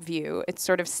my view, it's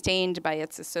sort of stained by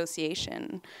its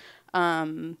association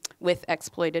with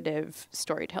exploitative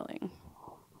storytelling.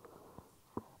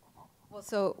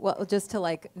 Well, just to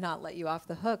like not let you off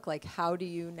the hook, like, how do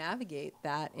you navigate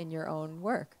that in your own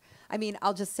work? I mean,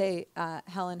 I'll just say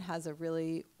Helen has a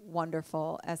really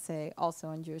wonderful essay also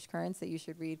on Jewish Currents that you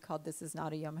should read called "This Is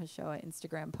Not a Yom HaShoah"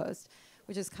 Instagram post,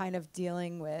 which is kind of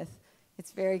dealing with.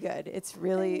 It's very good. It's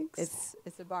really it's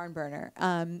a barn burner,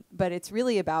 but it's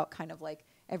really about kind of like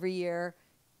every year,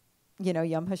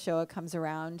 Yom HaShoah comes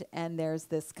around and there's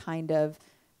this kind of,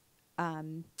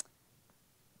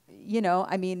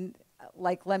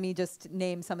 like, let me just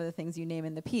name some of the things you name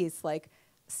in the piece, like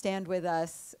Stand With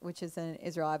Us, which is an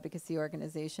Israel advocacy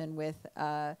organization with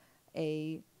a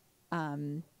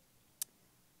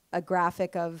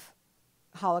graphic of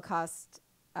Holocaust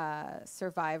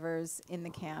survivors in the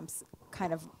camps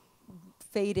kind of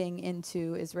fading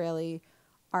into Israeli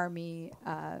army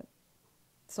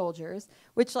soldiers,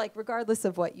 which, like, regardless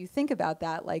of what you think about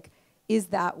that, like, is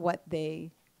that what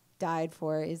they died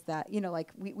for? Is that,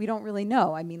 we don't really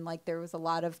know. I mean, like, there was a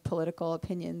lot of political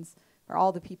opinions for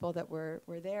all the people that were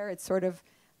there. It's sort of,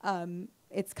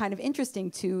 it's kind of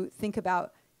interesting to think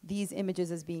about these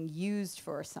images as being used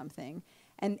for something.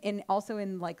 And also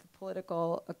in like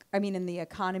political, in the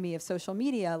economy of social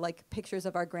media, like pictures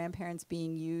of our grandparents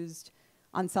being used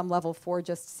on some level for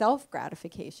just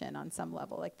self-gratification on some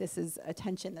level. Like, this is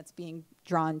attention that's being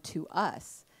drawn to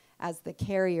us as the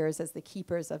carriers, as the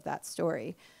keepers of that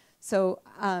story. So,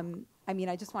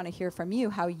 I just want to hear from you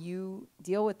how you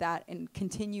deal with that and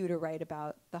continue to write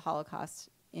about the Holocaust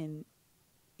in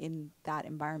that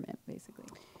environment, basically.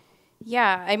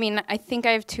 Yeah, I think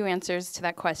I have two answers to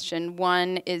that question.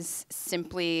 One is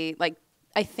simply, like,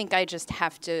 I think I just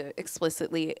have to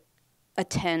explicitly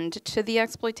attend to the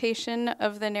exploitation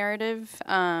of the narrative.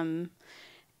 And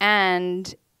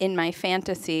in my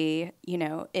fantasy, you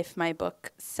know, if my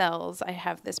book sells, I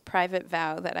have this private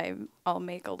vow that I'll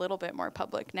make a little bit more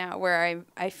public now, where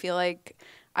I feel like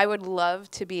I would love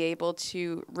to be able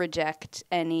to reject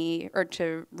any or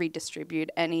to redistribute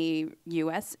any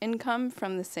U.S. income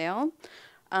from the sale,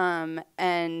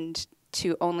 and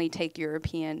to only take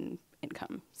European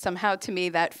income. Somehow, to me,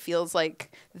 that feels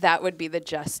like that would be the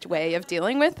just way of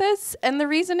dealing with this. And the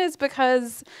reason is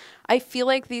because I feel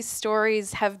like these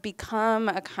stories have become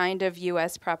a kind of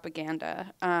U.S.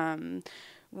 propaganda,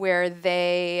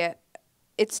 where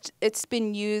it's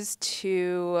been used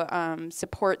to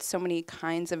support so many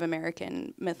kinds of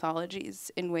American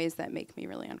mythologies in ways that make me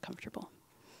really uncomfortable.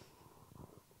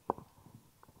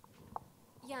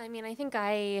 Yeah, I mean, I think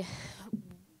I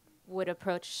would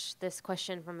approach this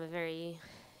question from a very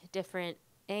different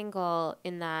angle,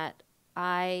 in that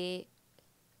I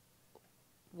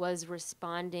was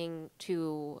responding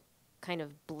to kind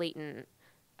of blatant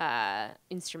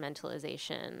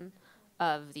instrumentalization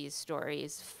of these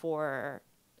stories for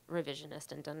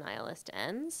revisionist and denialist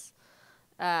ends.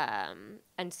 And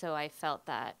so I felt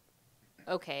that,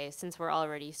 okay, since we're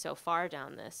already so far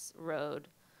down this road,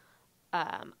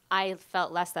 I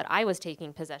felt less that I was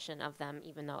taking possession of them,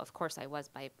 even though, of course, I was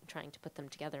by trying to put them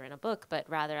together in a book, but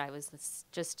rather I was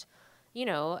just, you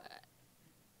know,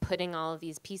 putting all of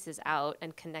these pieces out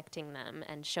and connecting them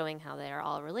and showing how they are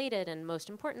all related, and most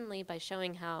importantly, by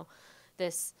showing how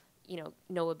this, you know,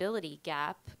 knowability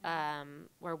gap,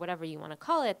 or whatever you want to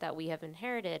call it, that we have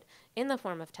inherited in the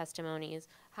form of testimonies,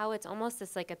 how it's almost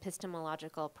this like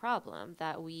epistemological problem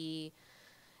that we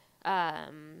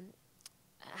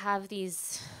have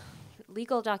these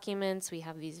legal documents, we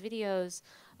have these videos,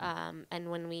 and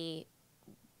when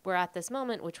we're at this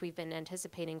moment, which we've been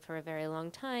anticipating for a very long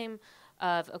time,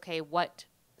 of, okay, what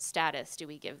status do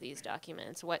we give these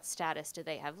documents? What status do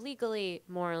they have legally,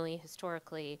 morally,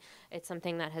 historically? It's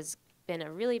something that has been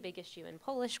a really big issue in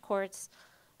Polish courts.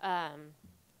 And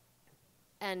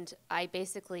I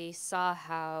basically saw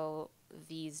how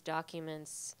these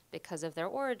documents, because of their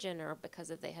origin or because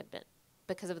of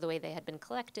the way they had been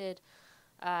collected,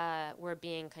 were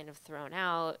being kind of thrown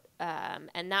out.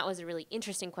 And that was a really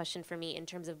interesting question for me in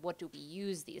terms of what do we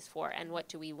use these for and what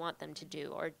do we want them to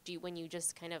do? Or when you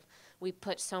just kind of, we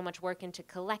put so much work into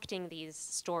collecting these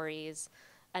stories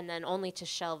and then only to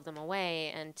shelve them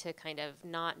away and to kind of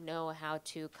not know how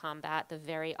to combat the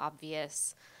very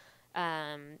obvious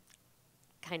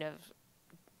kind of,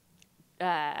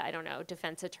 I don't know,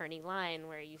 defense attorney line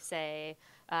where you say,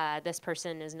 this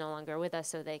person is no longer with us,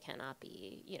 so they cannot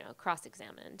be, you know,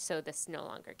 cross-examined. So this no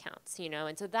longer counts, you know?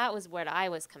 And so that was what I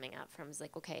was coming out from, is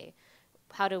like, okay,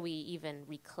 how do we even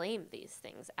reclaim these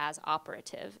things as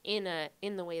operative in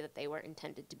the way that they were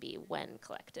intended to be when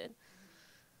collected?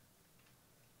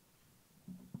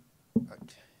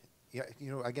 Yeah,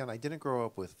 you know, again, I didn't grow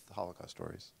up with Holocaust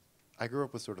stories. I grew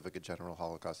up with sort of like a general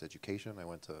Holocaust education. I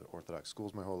went to Orthodox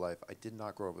schools my whole life. I did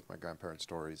not grow up with my grandparents'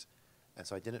 stories, and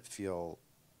so I didn't feel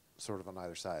sort of on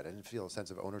either side. I didn't feel a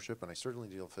sense of ownership, and I certainly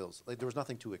didn't feel like there was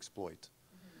nothing to exploit.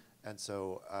 Mm-hmm. And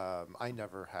so I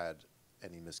never had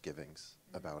any misgivings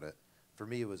about it. For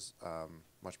me, it was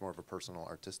much more of a personal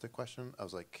artistic question. I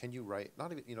was like, can you write,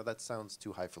 not even, you know, that sounds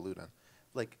too highfalutin.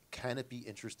 Like, can it be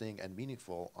interesting and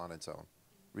meaningful on its own,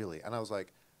 really? And I was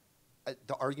like,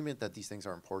 the argument that these things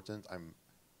are important,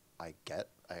 I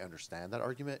understand that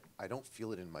argument. I don't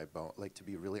feel it in my bone. Like, to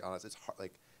be really honest, it's hard,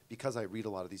 like, because I read a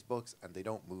lot of these books and they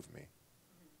don't move me.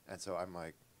 And so I'm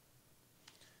like,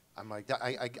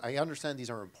 I understand these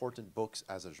are important books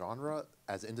as a genre,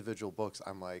 as individual books.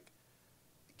 I'm like,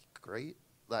 great.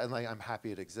 And like, I'm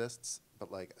happy it exists,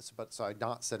 so I'm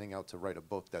not setting out to write a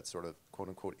book that's sort of quote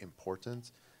unquote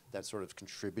important, that's sort of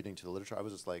contributing to the literature. I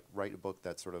was just like, write a book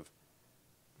that's sort of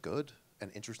good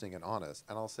and interesting and honest.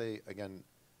 And I'll say again,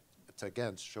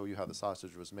 to show you how the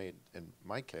sausage was made in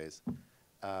my case,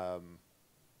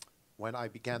 when I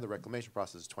began the reclamation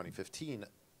process in 2015,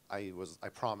 I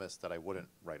promised that I wouldn't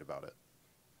write about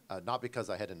it. Not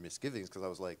because I had any misgivings, because I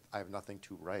was like, I have nothing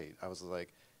to write. I was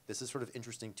like, this is sort of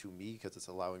interesting to me because it's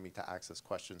allowing me to access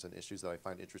questions and issues that I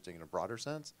find interesting in a broader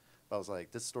sense. But I was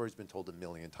like, this story's been told a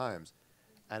million times.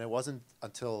 And it wasn't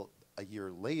until a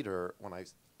year later when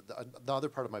the other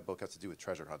part of my book has to do with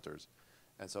treasure hunters.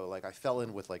 And so, like, I fell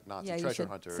in with, like, Nazi treasure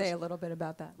hunters. Say a little bit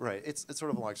about that. Right. It's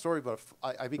sort of a long story, but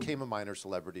I became a minor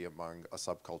celebrity among a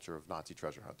subculture of Nazi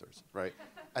treasure hunters, right?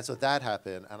 And so that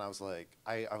happened, and I was like,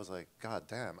 God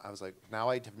damn. I was like, now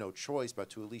I have no choice but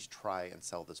to at least try and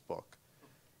sell this book.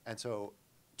 And so,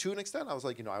 to an extent, I was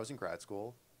like, you know, I was in grad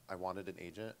school. I wanted an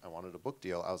agent. I wanted a book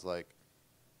deal. I was like,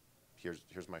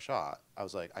 here's my shot. I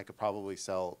was like, I could probably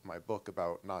sell my book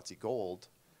about Nazi gold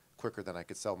quicker than I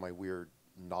could sell my weird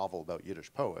novel about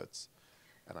Yiddish poets,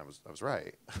 and I was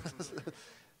right.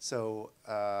 So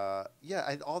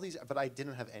all these, but I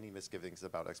didn't have any misgivings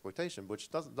about exploitation, which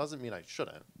doesn't mean I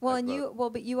shouldn't. Well,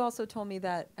 but you also told me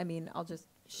that, I mean, I'll just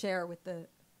share with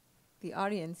the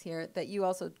audience here that you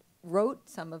also wrote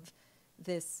some of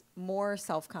this more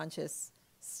self-conscious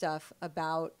stuff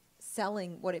about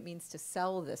selling, what it means to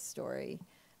sell this story,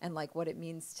 and like what it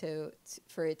means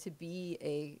for it to be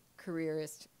a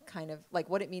careerist kind of, like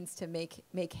what it means to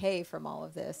make hay from all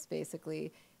of this,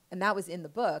 basically. And that was in the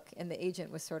book, and the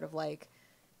agent was sort of like,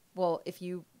 well, if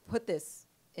you put this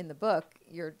in the book,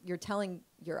 you're telling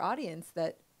your audience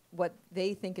that what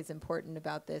they think is important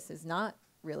about this is not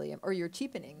really, or you're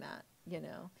cheapening that, you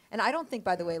know. And I don't think,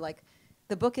 by the way, like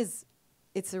the book is,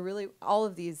 all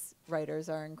of these writers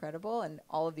are incredible, and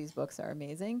all of these books are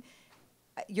amazing.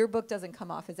 Your book doesn't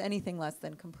come off as anything less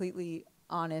than completely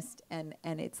honest, and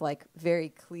it's like very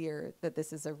clear that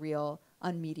this is a real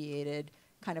unmediated,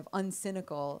 kind of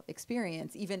uncynical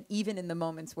experience, even in the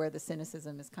moments where the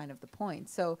cynicism is kind of the point.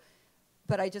 So,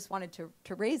 but I just wanted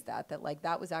to raise that like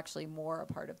that was actually more a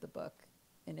part of the book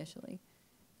initially.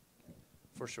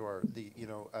 For sure.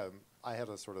 I had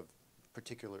a sort of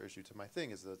particular issue to my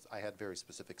thing is that I had very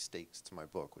specific stakes to my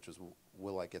book, which is,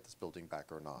 will I get this building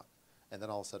back or not? And then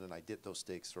all of a sudden those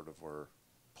stakes sort of were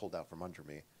pulled out from under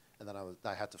me. And then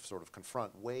I had to sort of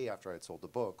confront, way after I had sold the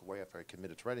book, way after I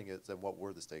committed to writing it, then what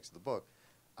were the stakes of the book?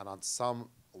 And on some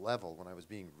level, when I was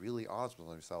being really honest with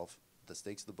myself, the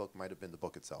stakes of the book might have been the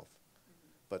book itself.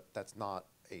 But that's not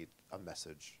a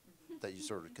message that you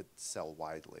sort of could sell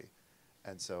widely.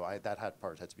 And so that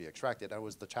part had to be extracted. That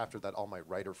was the chapter that all my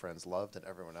writer friends loved, and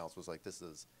everyone else was like, this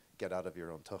is get out of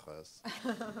your own tuchas.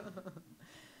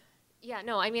 Yeah,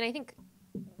 no, I mean, I think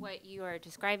what you are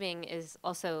describing is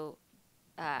also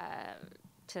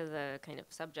to the kind of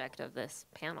subject of this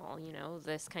panel, you know,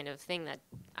 this kind of thing that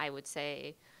I would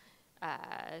say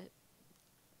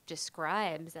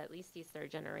describes at least these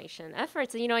third generation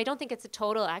efforts. And, you know, I don't think it's a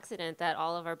total accident that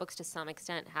all of our books to some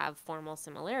extent have formal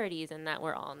similarities, and that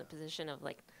we're all in the position of,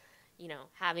 like, you know,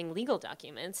 having legal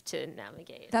documents to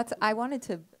navigate. I wanted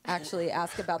to actually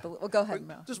ask about go ahead,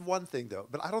 Mo. Just one thing, though,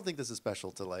 but I don't think this is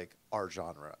special to, like, our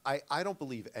genre. I don't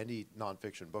believe any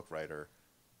nonfiction book writer,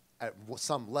 at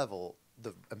some level,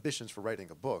 the ambitions for writing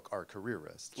a book are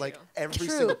careerist. Like, every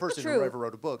single person who ever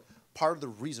wrote a book, part of the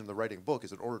reason they're writing a book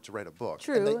is in order to write a book.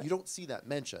 True. And that you don't see that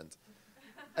mentioned.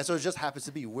 And so it just happens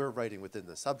to be we're writing within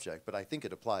the subject, but I think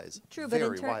it applies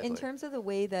very widely. In terms of the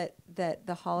way that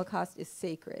the Holocaust is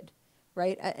sacred,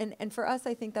 right? And for us,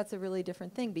 I think that's a really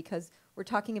different thing, because we're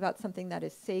talking about something that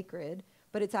is sacred,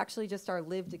 but it's actually just our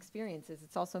lived experiences.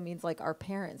 It also means, like, our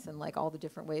parents and, like, all the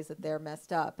different ways that they're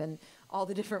messed up, and all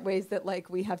the different ways that, like,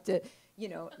 we have to, you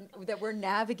know, that we're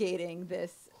navigating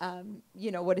this,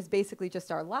 you know, what is basically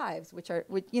just our lives, which,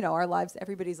 you know, our lives,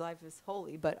 everybody's life is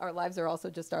holy, but our lives are also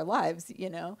just our lives, you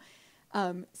know.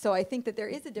 So I think that there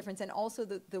is a difference, and also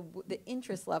the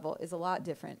interest level is a lot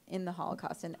different in the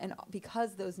Holocaust, and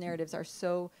because those narratives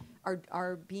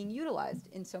are being utilized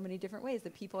in so many different ways,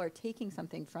 that people are taking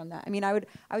something from that. I mean, I would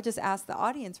just ask the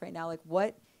audience right now, like,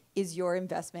 what is your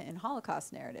investment in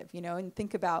Holocaust narrative, you know, and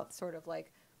think about sort of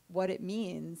like what it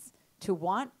means to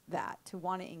want that, to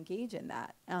want to engage in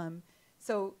that.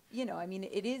 So, you know, I mean,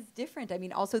 it is different. I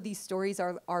mean, also these stories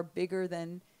are bigger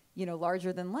than, you know,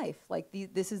 larger than life. Like,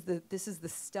 this is the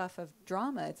stuff of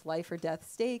drama. It's life or death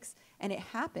stakes, and it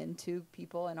happened to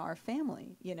people in our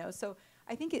family, you know. So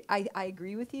I think I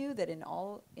agree with you that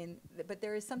but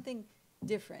there is something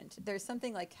different. There's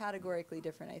something, like, categorically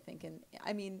different, I think. And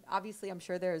I mean, obviously, I'm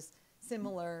sure there's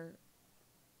similar,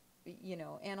 you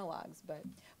know, analogs, but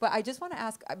I just want to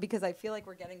ask, because I feel like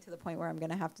we're getting to the point where I'm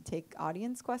going to have to take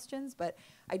audience questions, but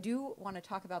I do want to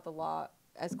talk about the law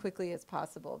as quickly as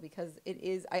possible, because it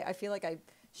is, I feel like I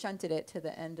shunted it to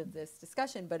the end of this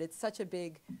discussion, but it's such a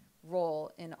big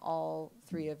role in all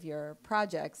three of your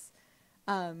projects,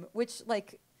 which,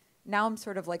 like, now I'm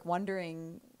sort of, like,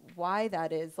 wondering why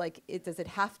that is. Like, does it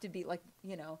have to be, like,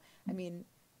 you know, I mean,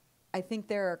 I think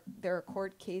there are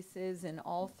court cases in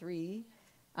all three.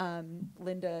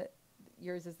 Linda,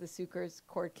 yours is the Sucre's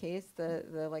court case,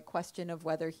 the like question of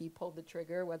whether he pulled the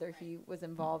trigger, whether he was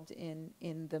involved in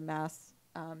the mass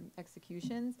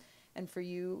executions, and for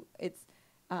you, it's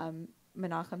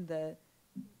Menachem, the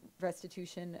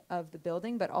restitution of the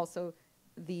building, but also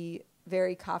the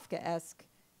very Kafkaesque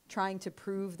trying to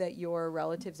prove that your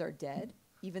relatives are dead,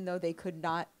 even though they could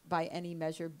not by any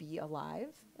measure be alive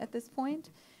at this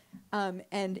point.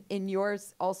 And in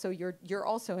yours also, you're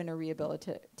also in a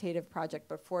rehabilitative project,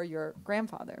 but for your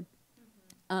grandfather.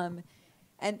 And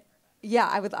yeah,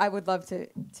 I would love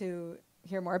to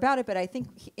hear more about it. But I think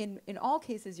in all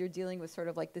cases, you're dealing with sort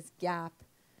of like this gap,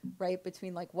 right,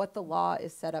 between like what the law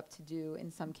is set up to do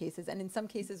in some cases, and in some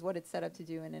cases what it's set up to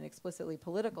do in an explicitly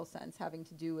political sense, having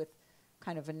to do with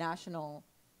kind of a national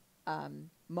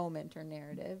moment or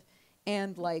narrative,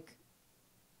 and like,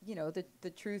 you know, the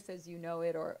truth as you know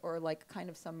it, or like kind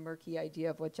of some murky idea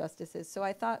of what justice is. So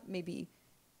I thought maybe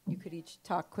you could each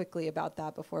talk quickly about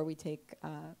that before we take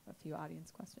a few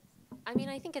audience questions. I mean,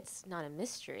 I think it's not a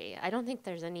mystery. I don't think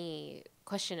there's any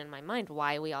question in my mind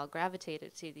why we all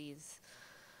gravitated to these,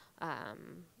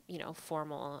 you know,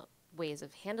 formal ways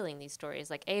of handling these stories.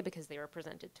 Like, A, because they were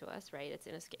presented to us, right? It's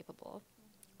inescapable.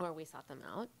 Or we sought them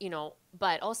out, you know,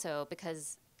 but also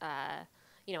because,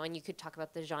 you know, and you could talk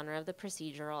about the genre of the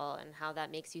procedural and how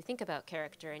that makes you think about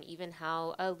character, and even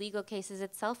how a legal case is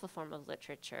itself a form of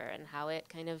literature, and how it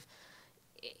kind of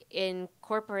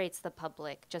incorporates the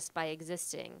public just by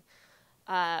existing.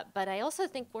 But I also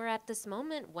think we're at this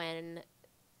moment when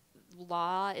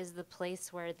law is the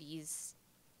place where these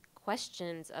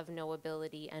questions of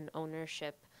knowability and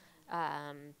ownership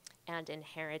and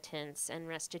inheritance and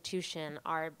restitution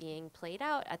are being played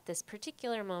out at this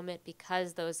particular moment,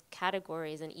 because those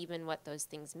categories and even what those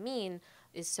things mean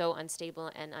is so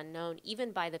unstable and unknown,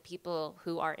 even by the people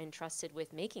who are entrusted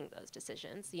with making those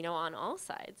decisions, you know, on all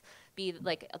sides, be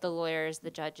like the lawyers,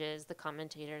 the judges, the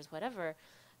commentators, whatever.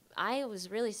 I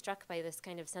was really struck by this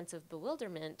kind of sense of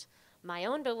bewilderment, my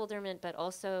own bewilderment, but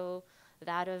also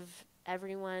that of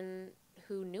everyone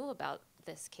who knew about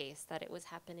this case, that it was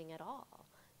happening at all,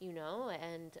 you know?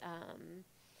 And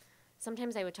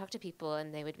sometimes I would talk to people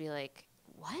and they would be like,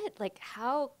 what? Like,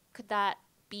 how could that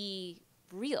be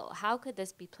real? How could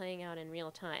this be playing out in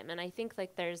real time? And I think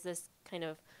like there's this kind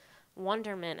of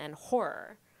wonderment and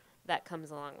horror that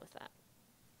comes along with that.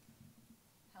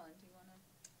 Helen, do you want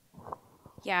to?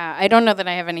 Yeah, I don't know that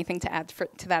I have anything to add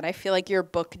to that. I feel like your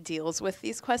book deals with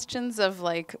these questions of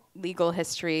like legal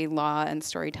history, law, and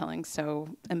storytelling so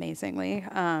amazingly.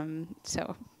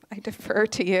 So I defer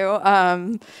to you.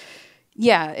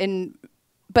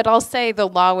 But I'll say the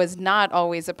law was not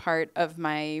always a part of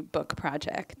my book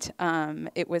project.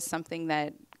 It was something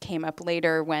that came up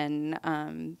later when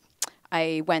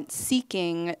I went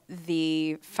seeking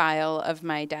the file of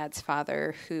my dad's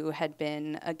father, who had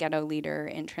been a ghetto leader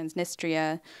in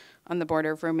Transnistria on the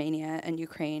border of Romania and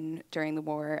Ukraine during the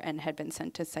war, and had been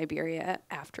sent to Siberia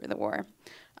after the war,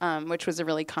 which was a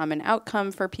really common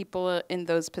outcome for people in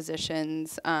those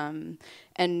positions.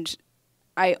 And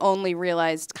I only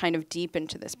realized kind of deep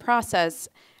into this process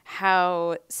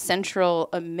how central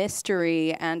a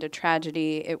mystery and a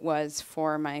tragedy it was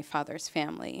for my father's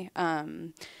family.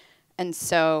 And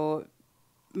so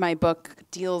my book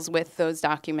deals with those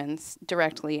documents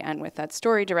directly and with that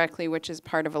story directly, which is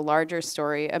part of a larger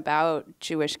story about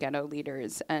Jewish ghetto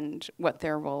leaders and what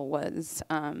their role was,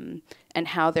 and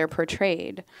how they're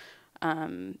portrayed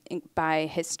by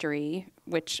history,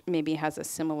 which maybe has a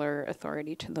similar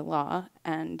authority to the law,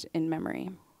 and in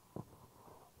memory.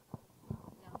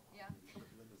 Yeah.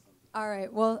 All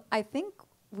right. Well, I think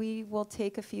we will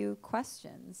take a few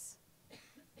questions.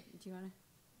 Do you want to?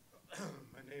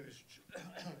 My name is,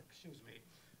 excuse me,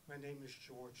 my name is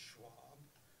George Schwab.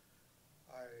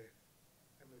 I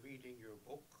am reading your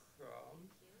book.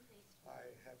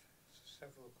 I have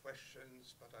several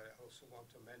questions, but I also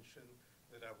want to mention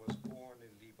that I was born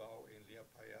in Libau, in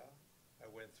Liepāja. I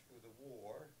went through the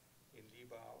war in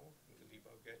Libau, in the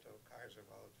Libau ghetto,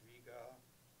 Kaiserwald, Riga,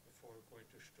 before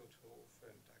going to Stutthof,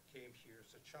 and I came here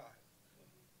as a child.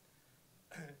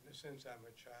 In a sense, I'm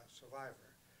a child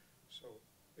survivor. So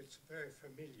it's very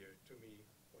familiar to me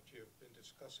what you've been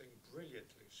discussing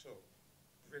brilliantly, so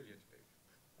brilliantly.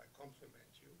 I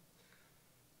compliment you.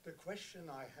 The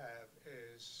question I have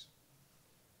is,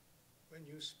 when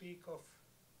you speak of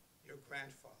your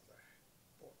grandfather,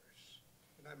 Boris,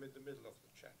 and I'm in the middle of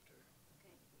the chapter,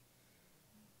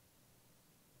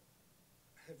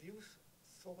 have you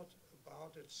thought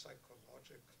about it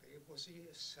psychologically? Was he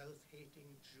a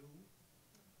self-hating Jew?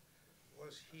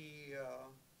 Was he...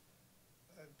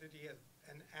 did he have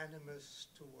an animus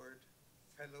toward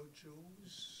fellow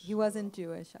Jews? He wasn't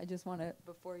Jewish. I just want to,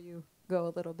 before you go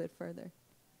a little bit further,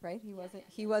 right? He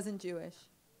wasn't Jewish.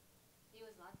 He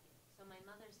was Latvian. So my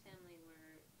mother's family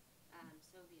were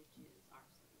Soviet Jews, are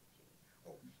Soviet Jews.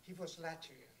 Oh, he was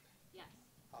Latvian. Yes.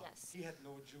 Yes. He had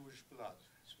no Jewish blood.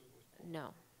 As we would call No.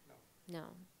 it. No.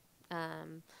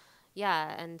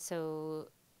 Yeah, and so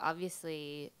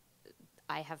obviously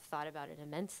I have thought about it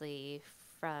immensely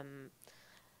from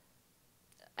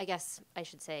I guess I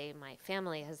should say my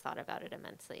family has thought about it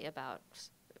immensely, about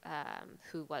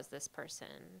who was this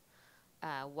person,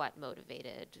 what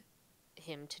motivated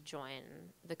him to join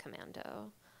the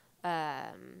commando.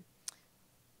 And,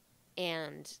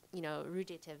 you know,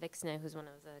 Rudita Vixna, who's one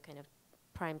of the kind of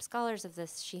prime scholars of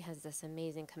this, she has this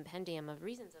amazing compendium of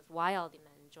reasons of why all the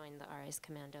men joined the RS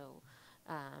Commando,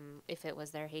 if it was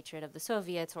their hatred of the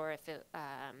Soviets, or if it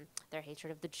their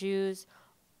hatred of the Jews,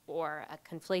 or a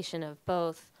conflation of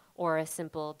both, or a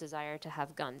simple desire to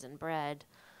have guns and bread.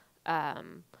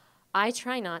 I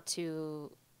try not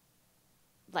to,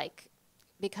 like,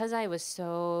 because I was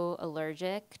so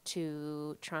allergic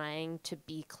to trying to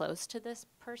be close to this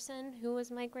person who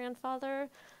was my grandfather,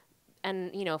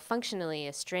 and, you know, functionally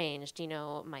estranged. You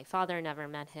know, my father never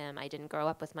met him. I didn't grow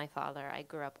up with my father. I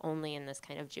grew up only in this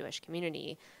kind of Jewish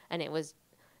community. And it was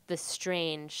this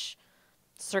strange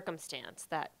circumstance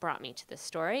that brought me to this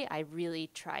story. I really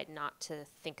tried not to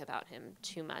think about him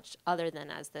too much, other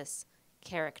than as this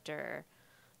character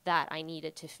that I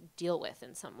needed to deal with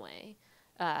in some way.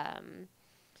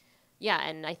 Yeah,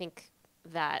 and I think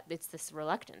that it's this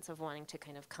reluctance of wanting to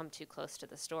kind of come too close to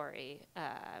the story.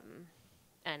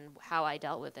 And how I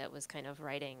dealt with it was kind of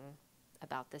writing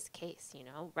about this case, you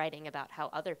know, writing about how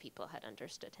other people had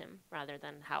understood him rather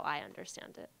than how I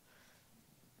understand it.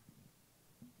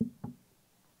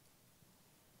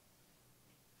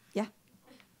 Yeah.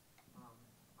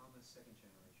 I'm a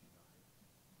second-generation guy.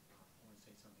 I want to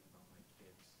say something about my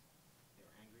kids.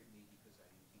 They're angry at me because I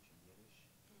didn't teach them Yiddish.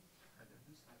 At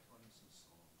least I taught them some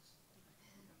songs that my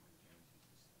parents used to sing.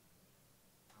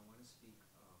 I want to speak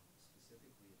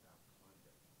specifically about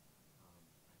plunder. I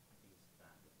think it's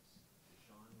fabulous. The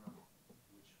genre,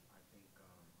 which I think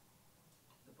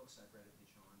the books I've read of the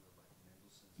genre, like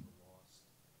Mendelssohn's The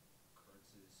Lost,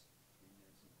 Kurtz's 3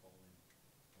 Minutes in Poland,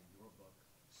 and your book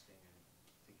stand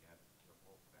together. They're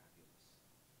all fabulous.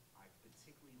 I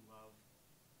particularly love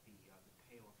the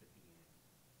payoff at the end.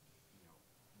 You know,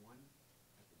 one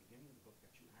at the beginning of the book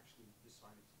that you actually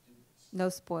decided to do this. No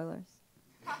spoilers.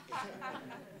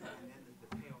 And then the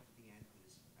payoff at the end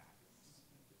is fabulous.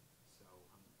 So,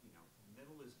 you know, the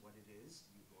middle is what it is.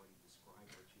 You've already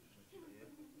described what you did.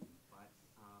 But,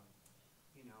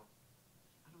 you know,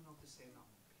 I don't know what to say about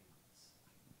my parents.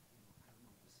 I don't know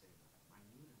what to say about them. I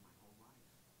knew them my whole life.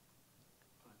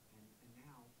 But, and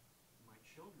now, my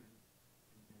children,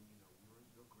 and then, you know,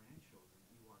 your grandchildren,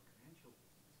 you are grandchildren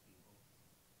to these people.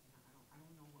 You know, I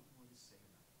don't know what more to say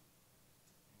about them.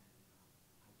 And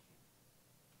I can't.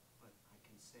 But I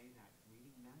can say that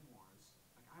reading memoirs,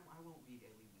 like I won't read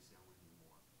Elie Wiesel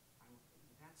anymore.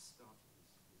 That stuff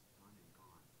is done and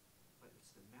gone. But it's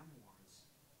the memoirs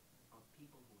of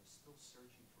people who are still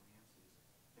searching for answers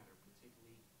that are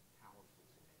particularly powerful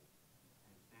today.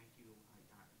 And thank you.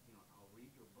 You know, I'll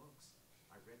read your books.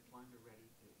 I read Plunder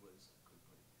already. It was, I couldn't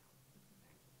put it down. Thank you.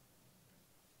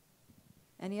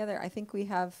 Any other? I think we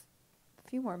have a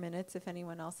few more minutes if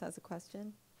anyone else has a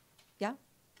question. Yeah?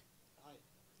 Hi.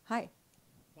 Hi.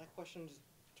 My question is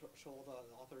to all the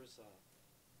authors.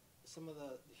 Some of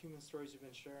the human stories you've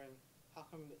been sharing, how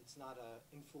come it's not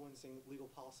influencing legal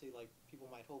policy like people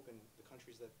might hope in the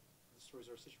countries that the stories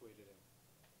are situated in?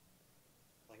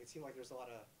 Like, it seemed like there's a lot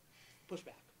of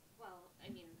pushback. Well, I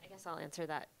mean, I guess I'll answer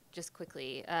that just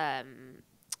quickly. The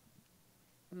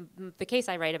case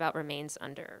I write about remains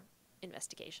under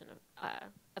investigation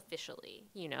officially.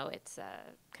 You know, it's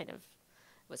kind of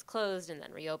was closed and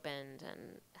then reopened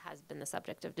and has been the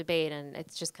subject of debate, and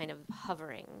it's just kind of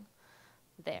hovering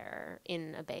there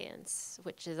in abeyance,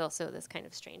 which is also this kind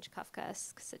of strange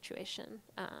Kafkaesque situation.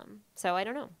 So I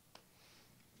don't know.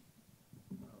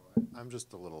 I'm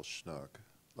just a little schnook.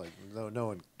 Like, no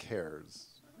one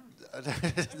cares.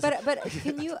 But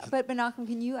can you? But Menachem,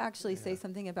 can you actually say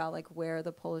something about like where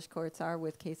the Polish courts are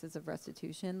with cases of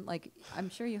restitution? Like, I'm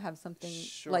sure you have something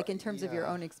like in terms of your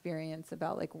own experience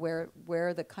about like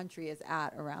where the country is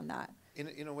at around that.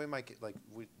 In a way,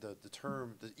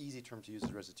 the easy term to use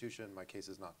is restitution. My case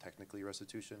is not technically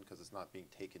restitution because it's not being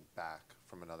taken back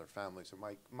from another family. So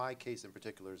my case in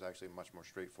particular is actually a much more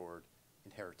straightforward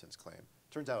inheritance claim.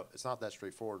 Turns out it's not that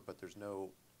straightforward, but there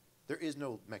is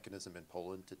no mechanism in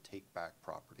Poland to take back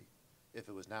property. If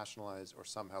it was nationalized or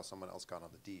somehow someone else got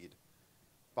on the deed,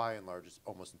 by and large, it's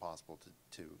almost impossible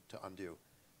to undo.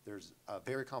 There's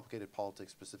very complicated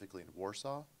politics, specifically in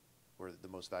Warsaw, where the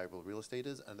most valuable real estate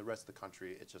is, and the rest of the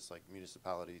country, it's just like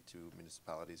municipality to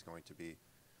municipality is going to be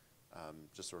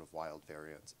just sort of wild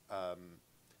variants.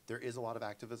 There is a lot of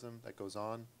activism that goes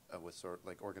on with sort of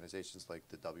like organizations like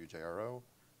the WJRO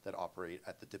that operate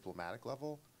at the diplomatic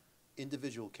level.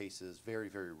 Individual cases very,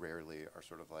 very rarely are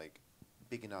sort of like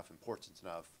big enough, important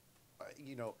enough,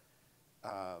 you know,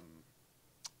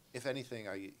 if anything,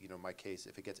 my case,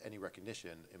 if it gets any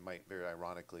recognition, it might very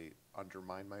ironically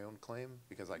undermine my own claim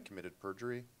because I committed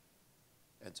perjury.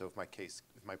 And so if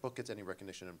my book gets any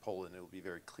recognition in Poland, it will be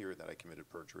very clear that I committed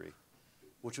perjury,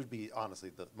 which would be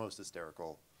honestly the most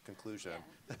hysterical conclusion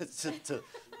to this.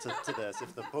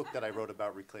 If the book that I wrote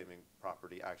about reclaiming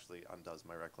property actually undoes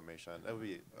my reclamation, that would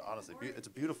be honestly, it's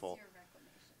a beautiful.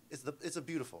 It's a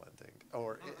beautiful ending.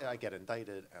 Or I get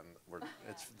indicted and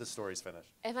the story's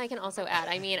finished. If I can also add,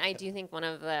 I mean, I do think one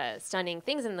of the stunning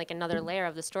things and like another layer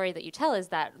of the story that you tell is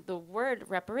that the word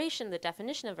reparation, the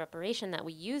definition of reparation that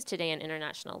we use today in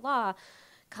international law,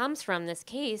 comes from this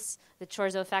case, the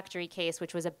Chorzo factory case,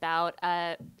 which was about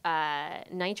a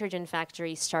nitrogen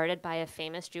factory started by a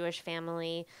famous Jewish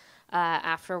family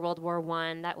after World War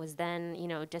I that was then,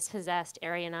 dispossessed,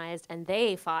 Aryanized, and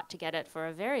they fought to get it for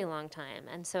a very long time.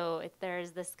 And so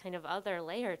there's this kind of other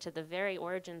layer to the very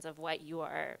origins of what you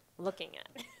are looking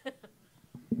at.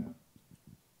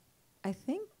 I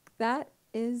think that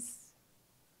is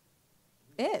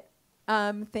it.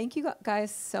 Thank you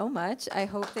guys so much. I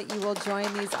hope that you will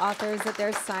join these authors that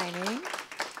they're signing.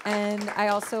 And I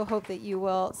also hope that you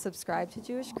will subscribe to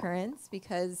Jewish Currents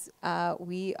because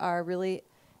we are really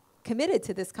committed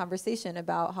to this conversation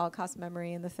about Holocaust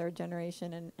memory in the third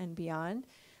generation and beyond.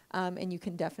 And you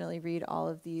can definitely read all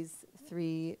of these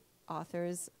 3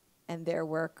 authors and their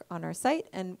work on our site.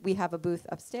 And we have a booth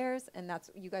upstairs, and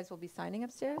you guys will be signing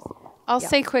upstairs? I'll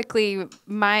say quickly,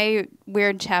 my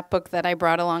weird chapbook that I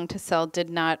brought along to sell did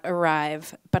not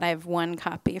arrive, but I have 1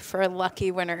 copy for a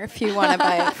lucky winner if you want to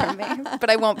buy it from me.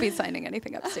 But I won't be signing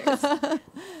anything upstairs.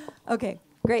 Okay,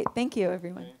 great. Thank you,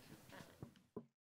 everyone.